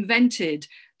Roma invented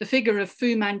the figure of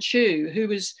Fu Manchu, who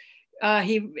was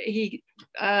he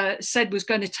said was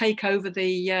going to take over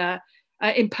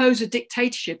impose a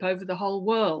dictatorship over the whole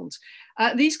world.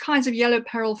 These kinds of yellow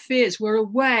peril fears were a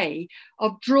way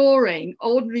of drawing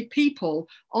ordinary people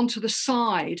onto the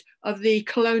side of the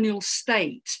colonial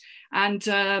state, and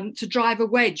to drive a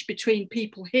wedge between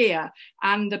people here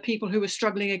and the people who were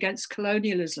struggling against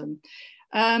colonialism.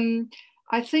 I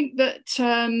think that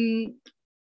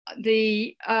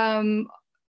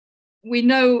we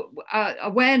know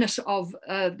awareness of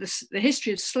the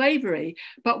history of slavery,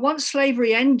 but once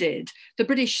slavery ended, the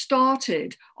British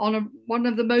started on one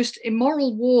of the most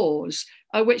immoral wars,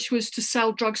 which was to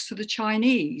sell drugs to the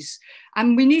Chinese.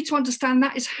 And we need to understand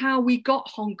that is how we got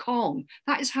Hong Kong.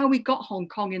 That is how we got Hong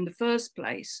Kong in the first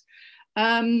place.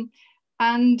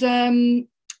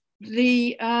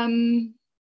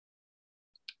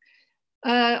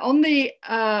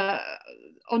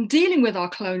 On dealing with our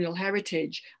colonial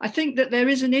heritage, I think that there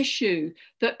is an issue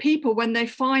that people, when they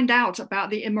find out about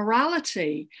the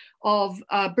immorality of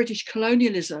British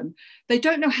colonialism, they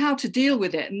don't know how to deal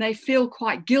with it, and they feel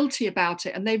quite guilty about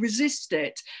it, and they resist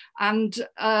it. And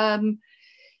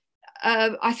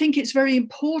I think it's very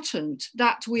important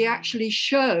that we actually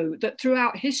show that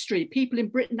throughout history, people in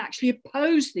Britain actually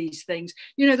opposed these things.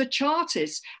 You know, the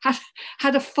Chartists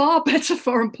had a far better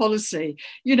foreign policy,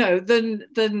 you know, than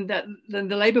the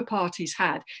Labour parties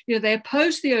had. You know, they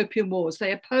opposed the Opium Wars,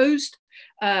 they opposed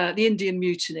the Indian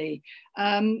Mutiny,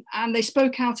 and they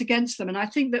spoke out against them. And I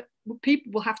think that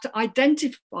people will have to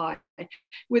identify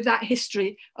with that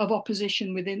history of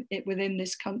opposition within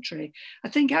this country. I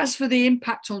think as for the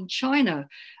impact on China,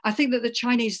 I think that the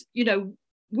Chinese, you know,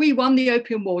 we won the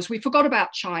Opium Wars. We forgot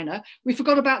about China. We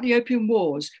forgot about the Opium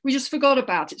Wars. We just forgot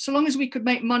about it. So long as we could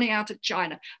make money out of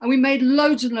China, and we made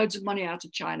loads and loads of money out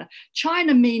of China.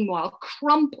 China, meanwhile,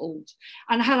 crumpled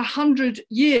and had 100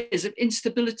 years of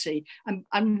instability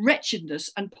and wretchedness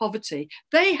and poverty.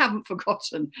 They haven't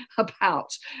forgotten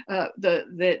about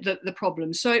the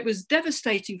problems. So it was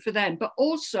devastating for them, but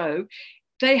also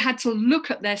they had to look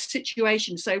at their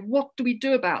situation and say, what do we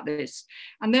do about this?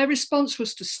 And their response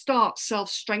was to start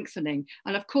self-strengthening.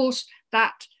 And of course,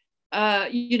 that,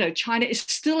 you know, China is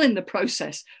still in the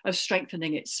process of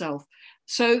strengthening itself.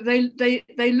 So they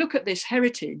look at this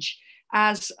heritage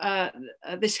as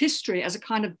this history as a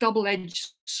kind of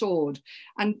double-edged sword.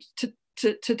 And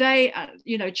today,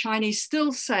 you know, Chinese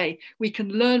still say, we can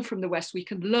learn from the West, we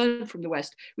can learn from the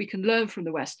West, we can learn from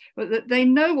the West. But they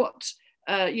know what,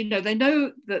 you know, they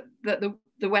know that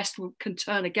the West can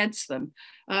turn against them.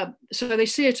 So they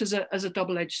see it as a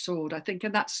double-edged sword, I think,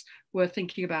 and that's worth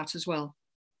thinking about as well.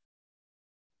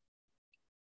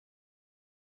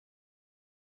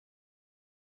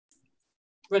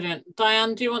 Brilliant.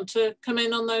 Diane, do you want to come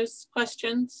in on those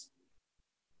questions?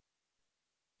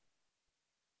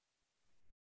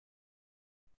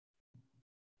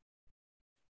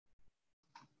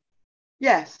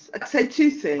 Yes, I'd say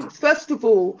two things. First of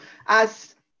all,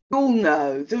 as you all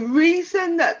know, the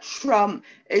reason that Trump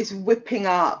is whipping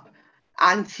up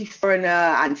anti-foreigner,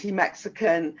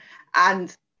 anti-Mexican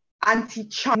and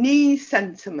anti-Chinese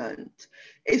sentiment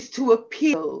is to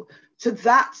appeal to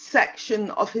that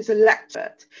section of his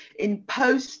electorate in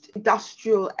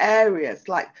post-industrial areas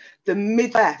like the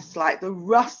Midwest, like the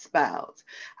Rust Belt,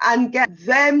 and get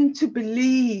them to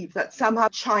believe that somehow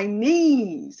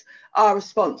Chinese are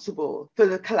responsible for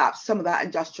the collapse of some of that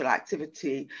industrial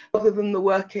activity, rather than the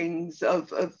workings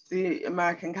of the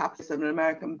American capitalism and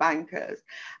American bankers.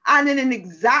 And in an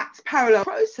exact parallel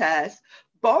process,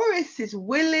 Boris is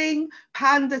willing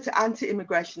pander to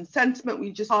anti-immigration sentiment.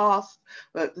 We just passed,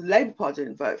 but the Labour Party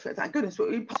didn't vote for it, thank goodness, but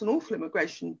we passed an awful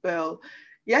immigration bill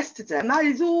yesterday. And that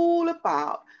is all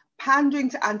about pandering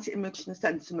to anti-immigration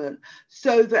sentiment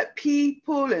so that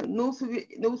people in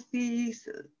northeast,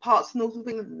 parts of north of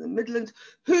England and the Midlands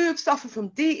who have suffered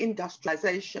from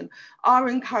deindustrialisation are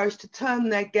encouraged to turn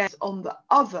their gaze on the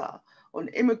other, on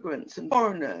immigrants and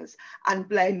foreigners, and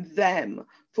blame them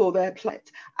for their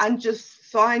plight. And just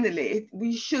finally,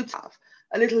 we should have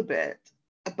a little bit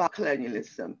about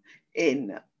colonialism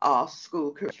in our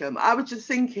school curriculum. I was just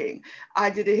thinking, I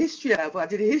did a history level, I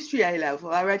did a history A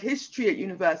level, I read history at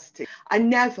university. I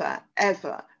never,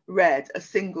 ever read a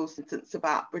single sentence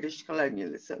about British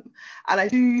colonialism. And I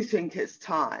do think it's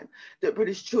time that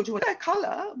British children with their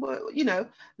colour, you know,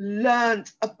 learned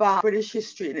about British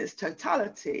history in its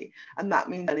totality. And that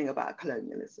means learning about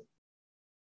colonialism.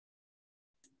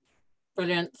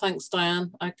 Brilliant, thanks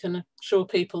Diane. I can assure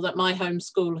people that my home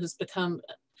school has become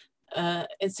a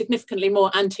significantly more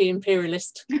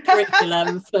anti-imperialist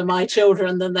curriculum for my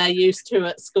children than they're used to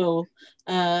at school,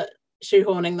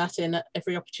 shoehorning that in at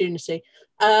every opportunity.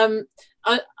 I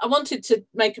wanted to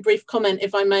make a brief comment,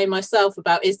 if I may, myself,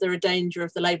 about is there a danger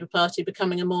of the Labour Party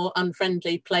becoming a more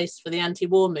unfriendly place for the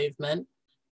anti-war movement?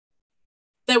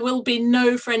 There will be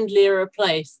no friendlier a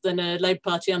place than a Labour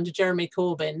Party under Jeremy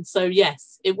Corbyn. So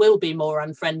yes, it will be more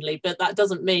unfriendly, but that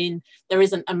doesn't mean there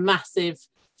isn't a massive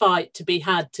fight to be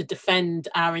had to defend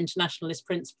our internationalist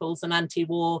principles and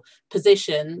anti-war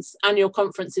positions. Annual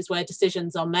conferences where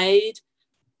decisions are made.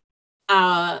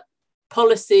 Our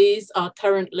policies are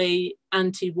currently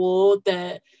anti-war.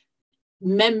 Their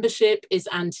membership is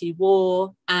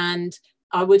anti-war, and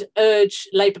I would urge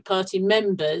Labour Party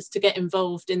members to get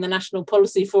involved in the National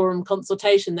Policy Forum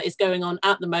consultation that is going on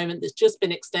at the moment, that's just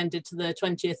been extended to the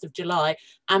 20th of July,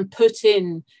 and put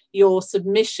in your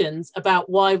submissions about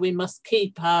why we must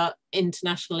keep our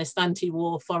internationalist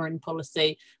anti-war foreign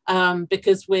policy,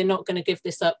 because we're not going to give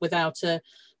this up without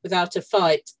a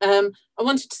fight. I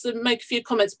wanted to make a few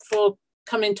comments before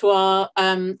coming to our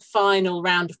final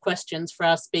round of questions for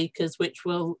our speakers, which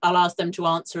I'll ask them to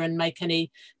answer and make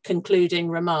any concluding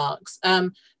remarks.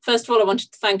 First of all, I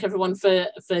wanted to thank everyone for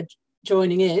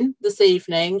joining in this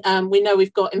evening. We know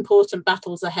we've got important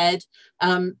battles ahead.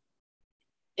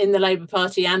 in the Labour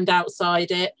Party and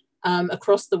outside it,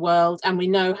 across the world, and we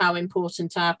know how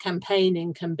important our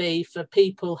campaigning can be for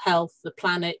people, health, the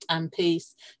planet and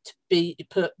peace to be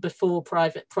put before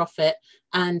private profit,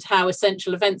 and how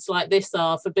essential events like this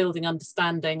are for building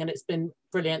understanding. And it's been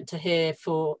brilliant to hear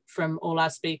from all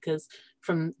our speakers,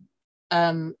 from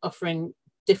offering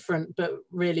different but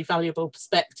really valuable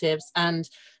perspectives. And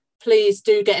please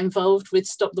do get involved with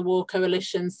Stop the War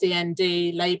Coalition,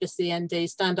 CND, Labour CND,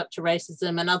 Stand Up to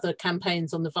Racism, and other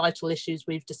campaigns on the vital issues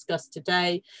we've discussed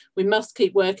today. We must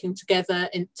keep working together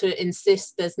to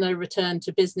insist there's no return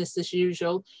to business as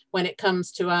usual when it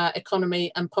comes to our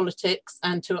economy and politics,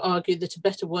 and to argue that a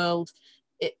better world,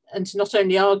 and to not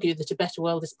only argue that a better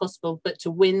world is possible, but to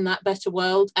win that better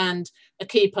world. And a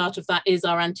key part of that is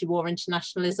our anti-war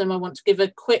internationalism. I want to give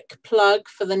a quick plug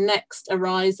for the next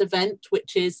Arise event,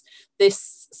 which is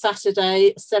this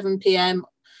Saturday, 7 p.m,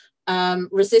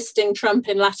 resisting Trump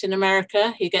in Latin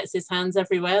America. He gets his hands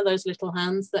everywhere, those little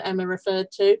hands that Emma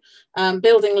referred to,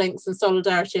 building links and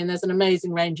solidarity. And there's an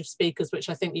amazing range of speakers, which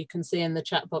I think you can see in the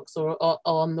chat box or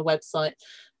on the website.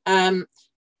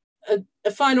 A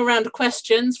final round of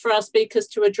questions for our speakers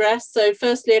to address. So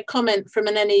firstly, a comment from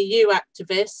an NEU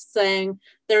activist saying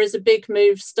there is a big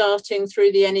move starting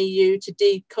through the NEU to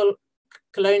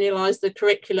decolonialise the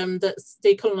curriculum that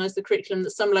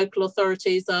some local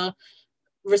authorities are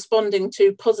responding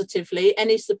to positively.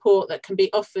 Any support that can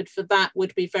be offered for that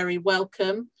would be very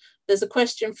welcome. There's a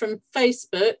question from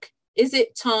Facebook. Is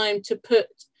it time to put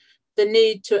the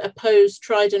need to oppose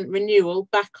Trident renewal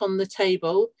back on the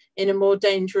table in a more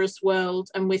dangerous world,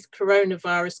 and with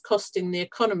coronavirus costing the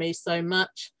economy so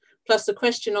much? Plus a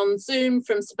question on Zoom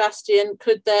from Sebastian,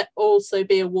 could there also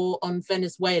be a war on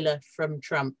Venezuela from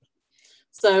Trump?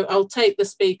 So I'll take the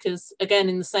speakers again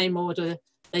in the same order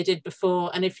they did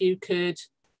before, and if you could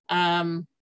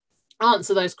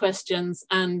answer those questions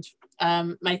and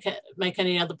make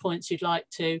any other points you'd like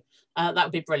to, that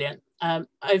would be brilliant.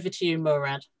 Over to you,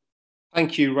 Murad.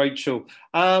 Thank you, Rachel.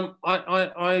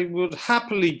 I would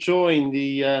happily join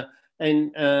the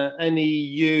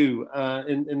NEU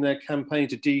in their campaign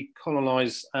to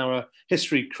decolonise our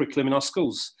history curriculum in our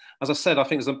schools. As I said, I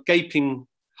think there's a gaping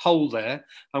hole there.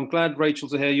 I'm glad, Rachel,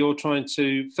 to hear you're trying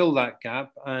to fill that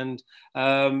gap. And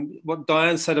what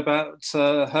Diane said about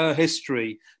her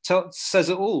history says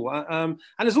it all. And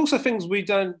there's also things we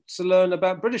don't learn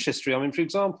about British history. I mean, for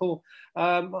example,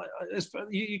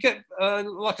 you get,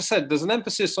 like I said, there's an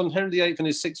emphasis on Henry VIII and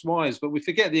his 6 wives, but we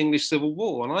forget the English Civil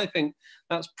War. And I think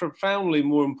that's profoundly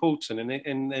more important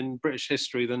in British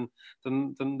history than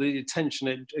the attention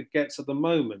it gets at the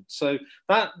moment. So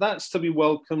that's to be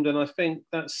welcomed. And I think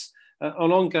that's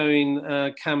an ongoing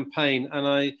campaign. And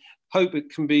I hope it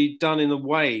can be done in a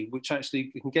way which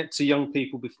actually can get to young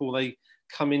people before they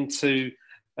come into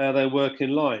their working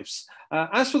lives.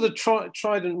 As for the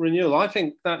Trident renewal, I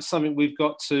think that's something we've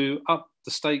got to up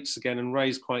the stakes again and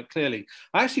raise quite clearly.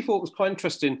 I actually thought it was quite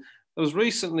interesting. There was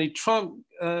recently, Trump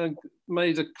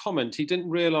made a comment. He didn't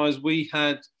realise we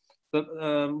had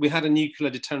a nuclear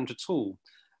deterrent at all.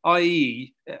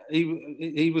 I.e.,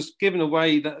 he was giving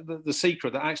away the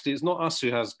secret that actually it's not us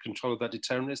who has control of that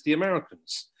deterrent, it's the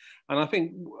Americans. And I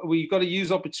think we've got to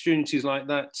use opportunities like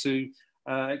that to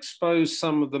expose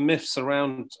some of the myths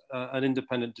around an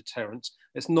independent deterrent.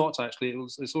 It's not actually,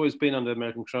 it's always been under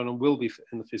American control and will be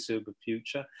in the foreseeable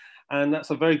future. And that's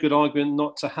a very good argument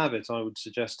not to have it, I would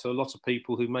suggest, to a lot of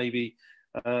people who may be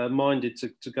minded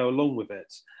to go along with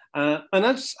it. And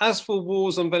as for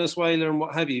wars on Venezuela and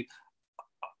what have you,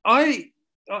 I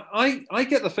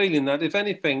get the feeling that, if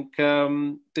anything,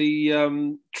 Trump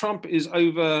is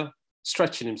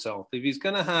overstretching himself. If he's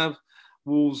going to have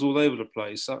wars all over the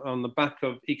place on the back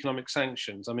of economic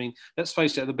sanctions. I mean, let's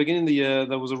face it, at the beginning of the year,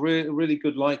 there was a really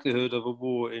good likelihood of a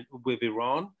war with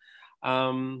Iran.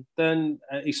 Then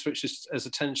he switched his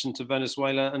attention to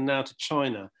Venezuela and now to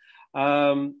China.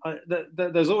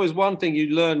 There's always one thing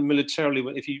you learn militarily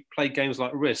if you play games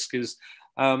like Risk is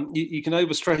you can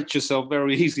overstretch yourself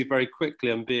very easily, very quickly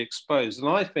and be exposed. And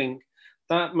I think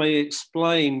that may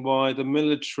explain why the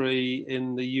military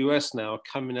in the US now are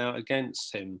coming out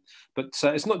against him. But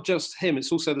it's not just him,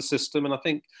 it's also the system. And I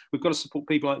think we've got to support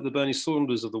people like the Bernie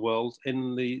Sanders of the world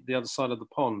in the other side of the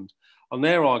pond on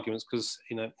their arguments, because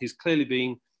he's clearly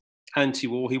being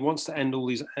anti-war. He wants to end all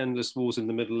these endless wars in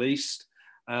the Middle East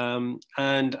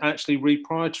and actually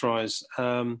reprioritize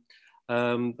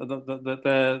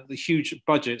the huge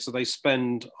budgets that they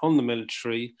spend on the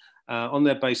military on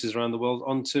their bases around the world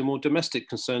onto more domestic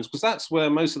concerns, because that's where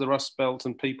most of the Rust Belt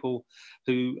and people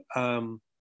who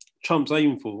Trump's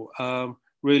aiming for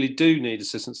really do need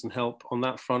assistance and help on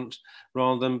that front,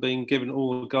 rather than being given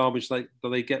all the garbage that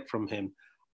they get from him.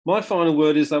 My final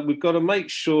word is that we've got to make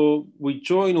sure we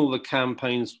join all the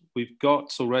campaigns we've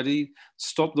got already: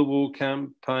 Stop the War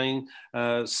campaign,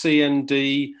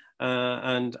 CND,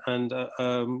 and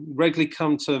regularly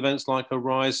come to events like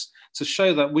Arise to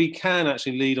show that we can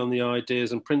actually lead on the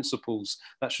ideas and principles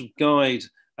that should guide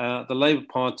the Labour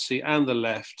Party and the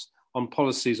left on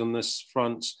policies on this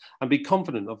front, and be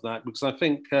confident of that, because I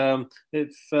think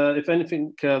if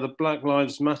anything, the Black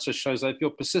Lives Matter shows that if you're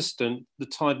persistent, the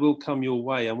tide will come your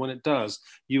way, and when it does,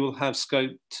 you will have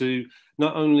scope to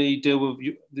not only deal with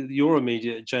your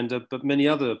immediate agenda, but many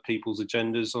other people's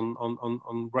agendas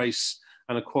on race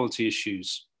and equality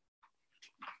issues.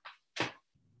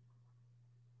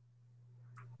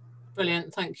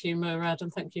 Brilliant, thank you, Murad,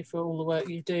 and thank you for all the work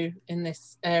you do in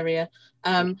this area.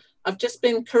 I've just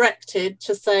been corrected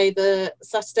to say the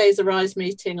Saturday's Arise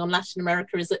meeting on Latin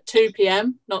America is at 2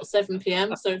 p.m, not 7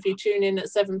 p.m. So if you tune in at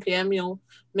 7 p.m, you'll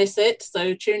miss it.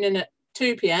 So tune in at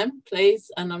 2 p.m,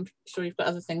 please. And I'm sure you've got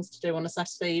other things to do on a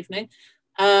Saturday evening.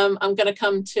 I'm going to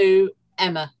come to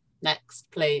Emma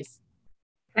next, please.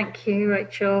 Thank you,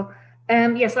 Rachel.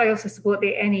 Yes, I also support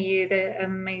the NEU, the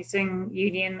amazing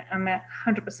union, and they're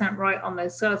 100% right on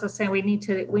this. So as I say, we need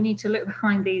to look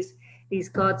behind these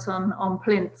guards on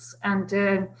plinths, and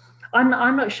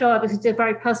I'm not sure. This is a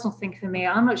very personal thing for me.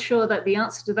 I'm not sure that the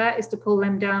answer to that is to pull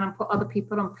them down and put other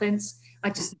people on plinths.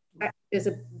 This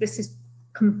is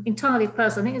entirely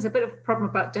personal. I think there's a bit of a problem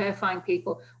about deifying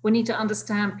people. We need to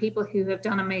understand people who have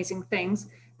done amazing things,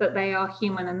 that they are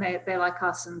human and they're like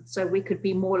us, and so we could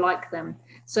be more like them.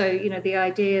 So, you know, the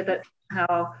idea that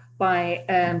how by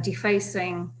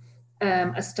defacing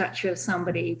a statue of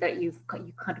somebody that you've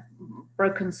kind of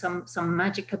broken some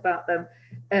magic about them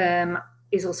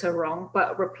is also wrong.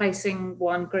 But replacing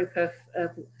one group of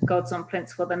gods on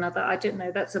plinths with another, I don't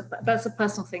know, that's a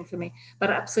personal thing for me. But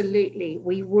absolutely,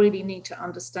 we really need to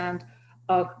understand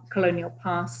our colonial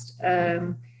past.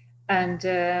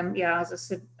 Yeah, as I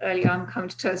said earlier, I'm coming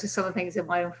to terms with some of the things in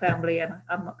my own family, and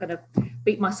I'm not going to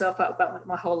beat myself up about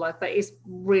my whole life, but it's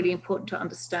really important to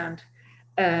understand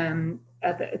the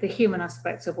human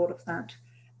aspects of all of that.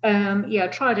 Yeah,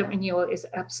 Trident renewal is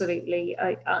absolutely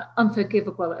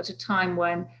unforgivable at a time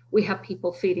when we have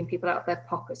people feeding people out of their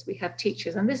pockets. We have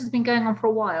teachers, and this has been going on for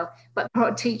a while, but there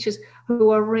are teachers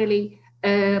who are really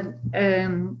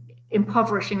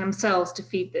impoverishing themselves to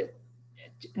feed the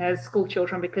school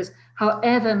children, because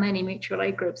however many mutual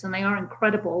aid groups, and they are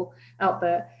incredible out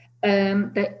there,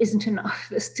 there isn't enough.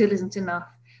 There still isn't enough.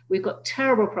 We've got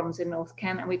terrible problems in North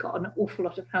Kent, and we've got an awful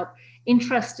lot of help.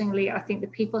 Interestingly, I think the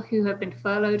people who have been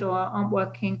furloughed or aren't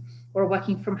working or are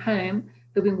working from home,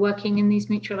 who've been working in these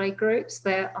mutual aid groups,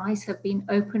 their eyes have been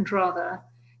opened rather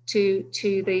to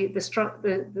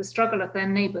the struggle of their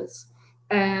neighbours.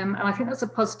 And I think that's a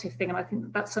positive thing, and I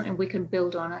think that's something we can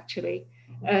build on, actually.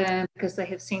 Because they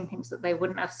have seen things that they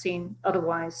wouldn't have seen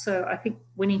otherwise. So I think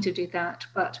we need to do that.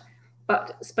 But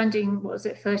spending, what was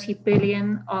it, 30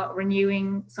 billion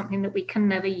renewing something that we can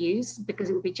never use because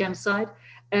it would be genocide,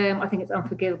 I think it's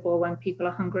unforgivable when people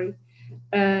are hungry.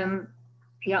 Yeah,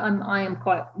 I am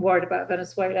quite worried about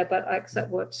Venezuela, but I accept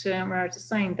what Murad is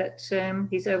saying, that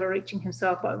he's overreaching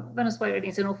himself. But Venezuela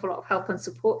needs an awful lot of help and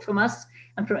support from us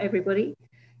and from everybody.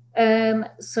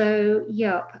 So,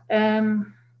 yeah.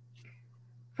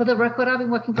 For the record, I've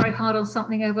been working very hard on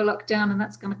something over lockdown, and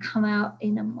that's going to come out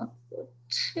in a month or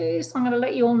two. So I'm going to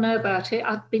let you all know about it.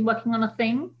 I've been working on a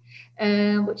thing,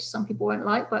 which some people won't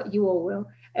like, but you all will.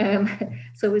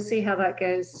 So we'll see how that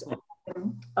goes.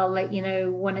 I'll let you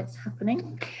know when it's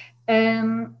happening.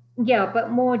 Yeah, but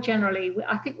more generally,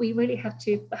 I think we really have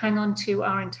to hang on to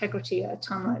our integrity at a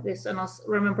time like this, and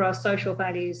remember our social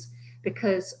values,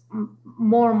 because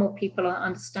more and more people are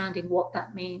understanding what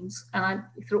that means. And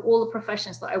through all the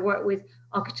professions that I work with,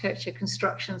 architecture,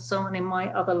 construction, so on, in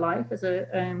my other life as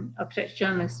an architecture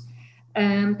journalist,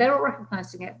 they're all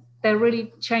recognizing it. They're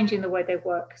really changing the way they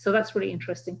work. So that's really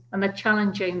interesting. And they're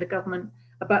challenging the government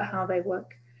about how they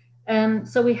work.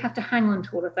 So we have to hang on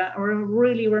to all of that and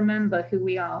really remember who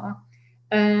we are.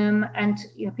 And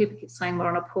you know, people keep saying we're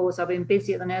on a pause. I've been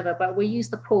busier than ever, but we use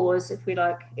the pause, if we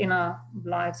like, in our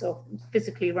lives or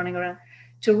physically running around,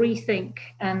 to rethink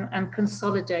and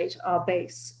consolidate our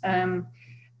base.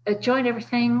 Join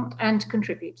everything and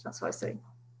contribute. That's what I say.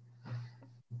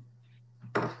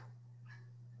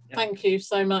 Thank you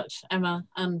so much, Emma,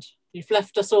 and you've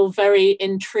left us all very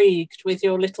intrigued with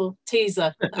your little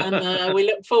teaser, and we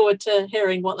look forward to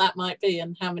hearing what that might be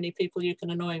and how many people you can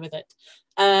annoy with it.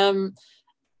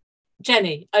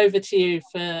 Jenny, over to you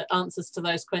for answers to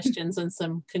those questions and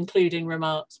some concluding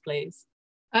remarks, please.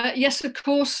 Yes, of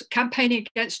course, campaigning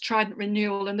against Trident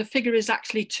renewal, and the figure is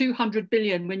actually 200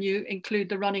 billion when you include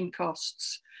the running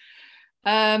costs.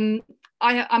 I'm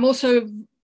also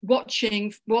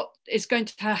watching what is going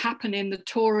to happen in the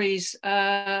Tories'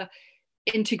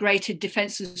 integrated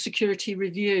defence and security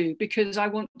review, because I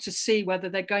want to see whether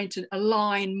they're going to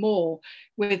align more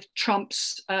with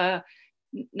Trump's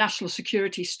national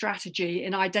security strategy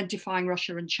in identifying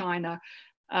Russia and China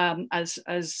as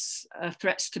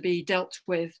threats to be dealt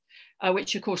with,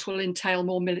 which of course will entail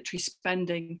more military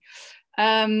spending.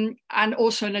 And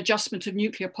also an adjustment of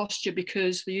nuclear posture,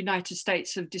 because the United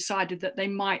States have decided that they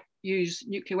might use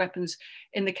nuclear weapons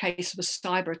in the case of a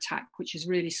cyber attack, which is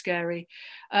really scary.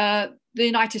 The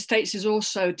United States is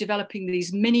also developing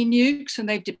these mini nukes, and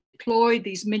they've deployed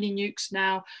these mini nukes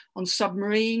now on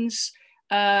submarines.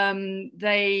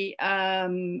 They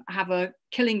have a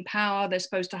killing power. They're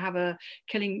supposed to have a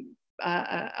killing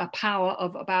a power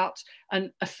of about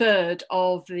a third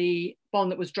of the bomb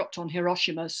that was dropped on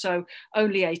Hiroshima. So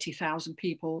only 80,000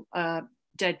 people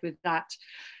dead with that.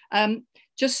 I'd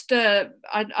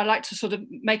like to sort of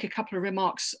make a couple of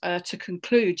remarks to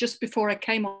conclude. Just before I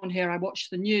came on here, I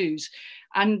watched the news,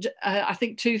 and I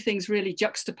think two things really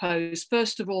juxtaposed.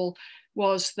 First of all,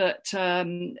 was that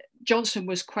Johnson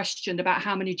was questioned about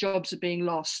how many jobs are being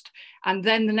lost. And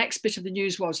then the next bit of the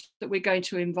news was that we're going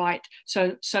to invite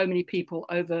so many people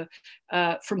over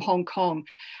from Hong Kong.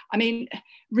 I mean,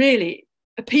 really,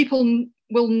 people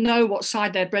will know what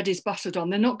side their bread is buttered on.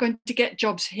 They're not going to get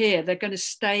jobs here. They're going to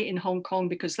stay in Hong Kong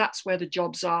because that's where the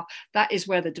jobs are. That is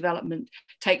where the development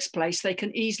takes place. They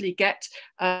can easily get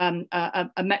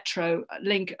a metro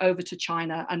link over to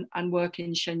China and work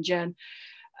in Shenzhen.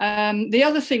 The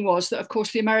other thing was that, of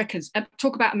course, the Americans,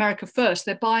 talk about America first,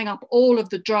 they're buying up all of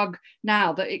the drug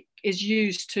now that it is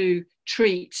used to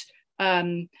treat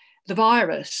the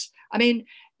virus. I mean,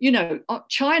 you know,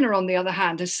 China, on the other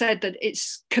hand, has said that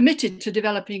it's committed to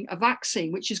developing a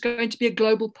vaccine, which is going to be a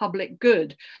global public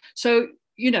good. So,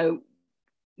 you know,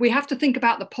 we have to think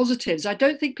about the positives. I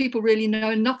don't think people really know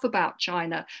enough about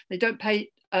China. They don't pay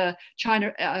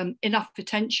China enough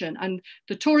attention, and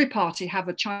the Tory party have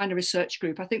a China research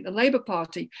group. I think the Labour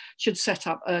Party should set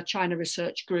up a China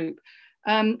research group.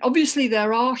 Obviously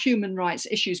there are human rights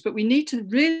issues, but we need to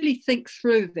really think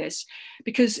through this,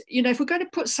 because, you know, if we're going to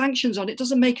put sanctions on, it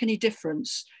doesn't make any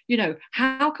difference. You know,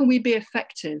 how can we be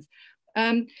effective?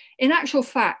 In actual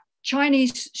fact,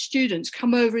 Chinese students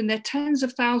come over in their tens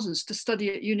of thousands to study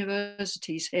at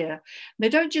universities here. They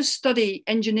don't just study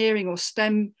engineering or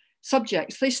STEM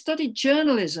subjects, they study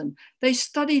journalism, they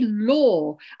study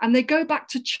law, and they go back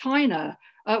to China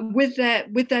with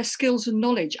their skills and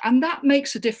knowledge, and that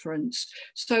makes a difference.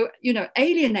 So, you know,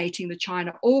 alienating the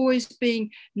China, always being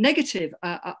negative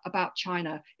about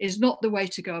China, is not the way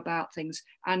to go about things,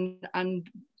 and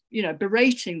you know,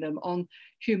 berating them on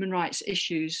human rights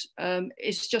issues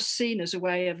is just seen as a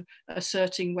way of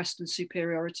asserting Western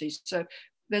superiority. So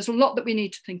there's a lot that we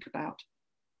need to think about.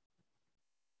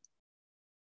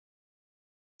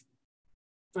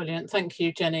 Brilliant. Thank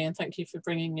you, Jenny, and thank you for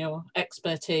bringing your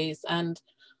expertise, and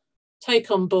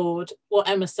take on board what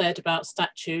Emma said about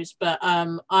statues, but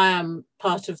I am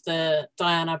part of the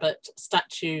Diane Abbott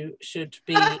statue should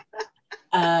be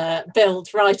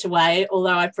built right away,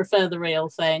 although I prefer the real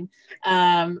thing.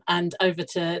 And over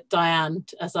to Diane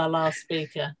as our last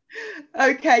speaker.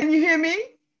 Okay, can you hear me?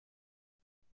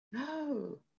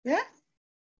 No. Yes?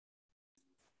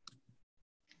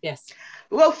 Yes.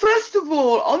 Well, first of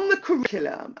all, on the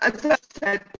curriculum, as I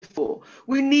said before,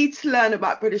 we need to learn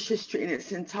about British history in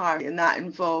its entirety, and that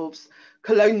involves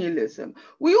colonialism.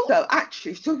 We also,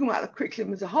 actually, talking about the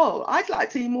curriculum as a whole, I'd like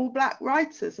to see more Black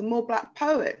writers and more Black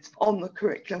poets on the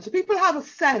curriculum, so people have a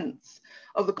sense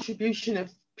of the contribution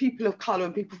of people of colour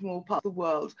and people from all parts of the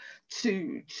world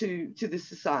to this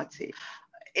society.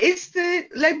 Is the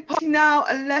Labour Party now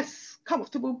a less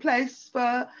comfortable place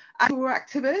for anti-war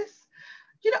activists?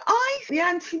 You know, I think the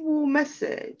anti-war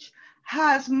message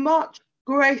has much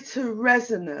greater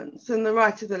resonance than the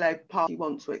right of the Labour Party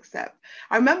want to accept.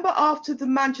 I remember after the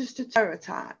Manchester terror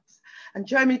attacks, and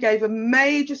Jeremy gave a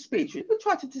major speech, which we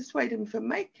tried to dissuade him from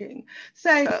making,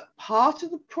 saying that part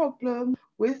of the problem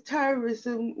with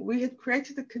terrorism, we had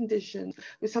created the conditions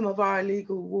with some of our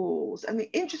illegal wars. And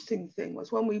the interesting thing was,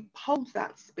 when we polled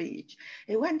that speech,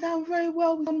 it went down very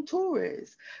well with some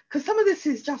Tories, because some of this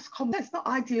is just common sense, not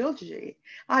ideology.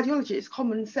 Ideology is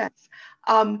common sense.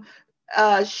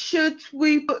 Should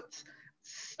we put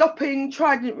stopping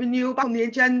Trident renewal back on the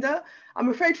agenda? I'm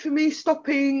afraid for me,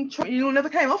 stopping Trident renewal never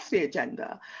came off the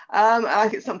agenda. I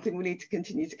think it's something we need to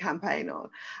continue to campaign on.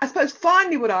 I suppose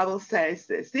finally what I will say is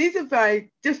this: these are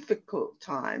very difficult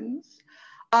times.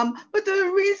 But there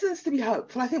are reasons to be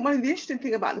hopeful. I think one of the interesting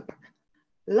things about the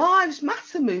Lives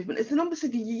Matter movement is the numbers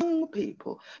of young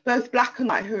people, both black and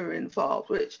white, who are involved,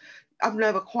 which I've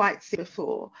never quite seen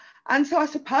before. And so I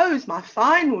suppose my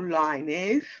final line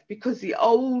is, because the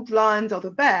old lines are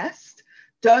the best,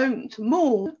 don't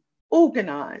mourn,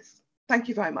 organise. Thank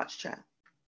you very much, Chair.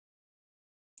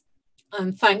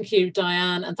 And thank you,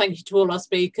 Diane, and thank you to all our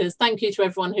speakers. Thank you to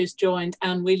everyone who's joined,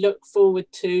 and we look forward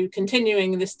to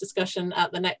continuing this discussion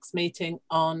at the next meeting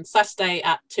on Saturday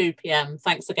at 2 p.m.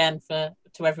 Thanks again to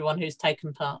everyone who's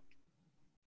taken part.